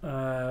have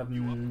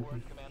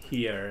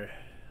here?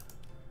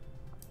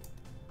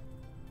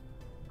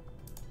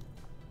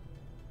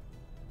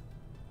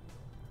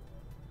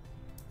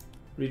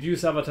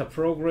 Reduce avatar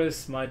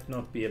progress might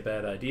not be a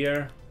bad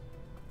idea.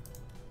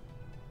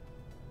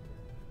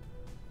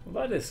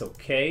 Well, that is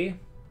okay.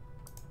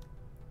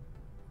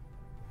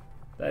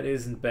 That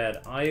isn't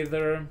bad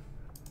either.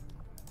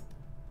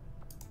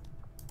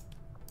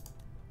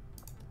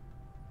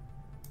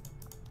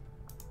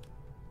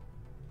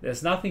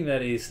 There's nothing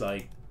that is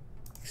like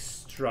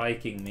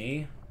striking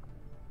me.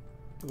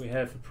 Do we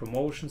have a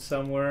promotion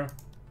somewhere?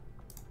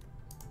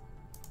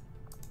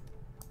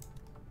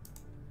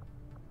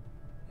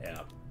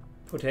 Yeah,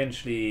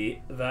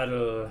 potentially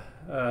that'll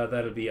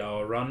be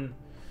our run.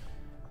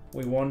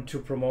 We want to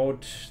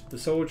promote the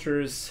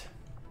soldiers.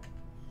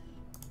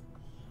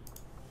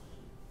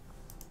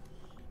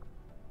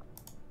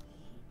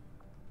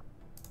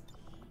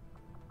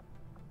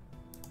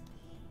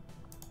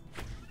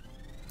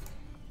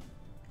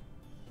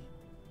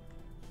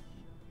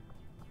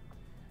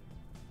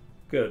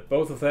 Good,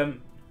 both of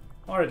them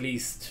are at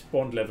least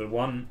bond level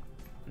 1.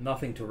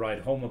 Nothing to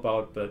write home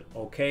about, but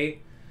okay.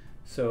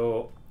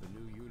 So The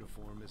new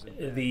uniform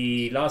isn't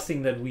the last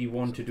thing that we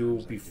want to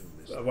do,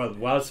 well,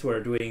 whilst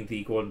we're doing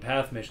the Golden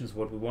Path missions,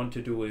 what we want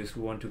to do is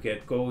we want to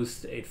get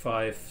Ghost, 8-5,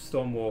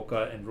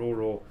 Stormwalker, and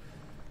Roro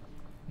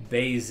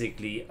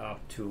basically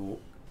up to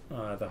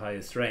the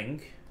highest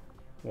rank.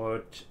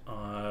 What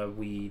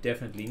we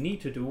definitely need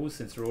to do,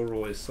 since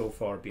Roro is so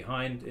far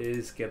behind,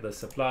 is gather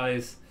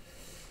supplies.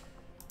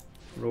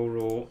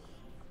 Roro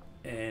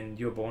And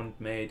your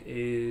bondmate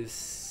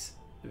is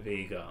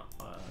Vega.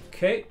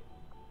 Okay.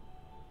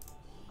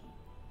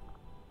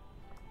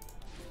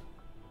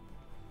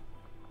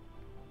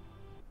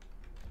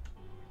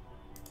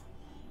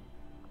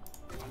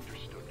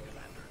 Understood,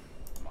 Commander.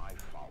 My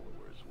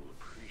followers will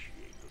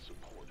appreciate the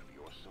support of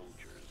your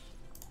soldiers.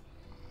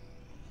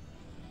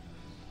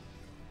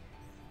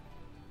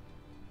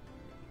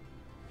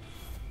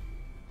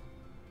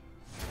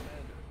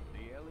 Commander,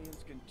 the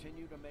aliens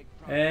continue to make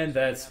And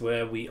that's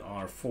where we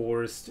are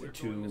forced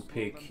to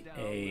pick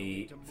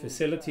a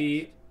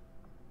facility.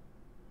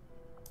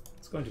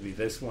 It's going to be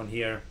this one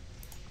here.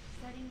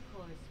 Setting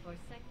course for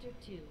Sector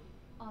 2,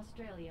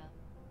 Australia.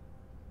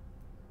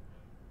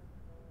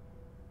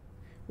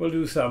 We'll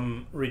do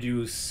some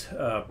reduce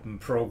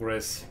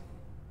progress,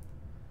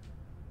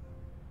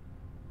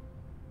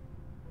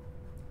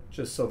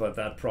 just so that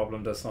that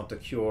problem does not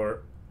occur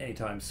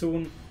anytime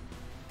soon.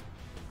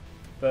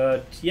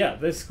 But yeah,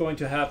 this is going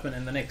to happen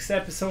in the next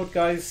episode,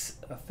 guys.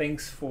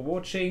 Thanks for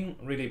watching.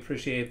 Really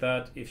appreciate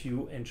that. If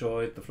you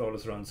enjoyed the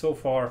Flawless Run so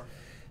far,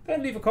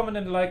 then leave a comment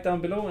and a like down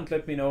below and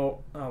let me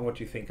know what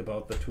you think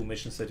about the 2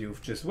 missions that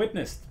you've just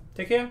witnessed.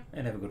 Take care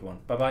and have a good one.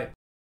 Bye bye.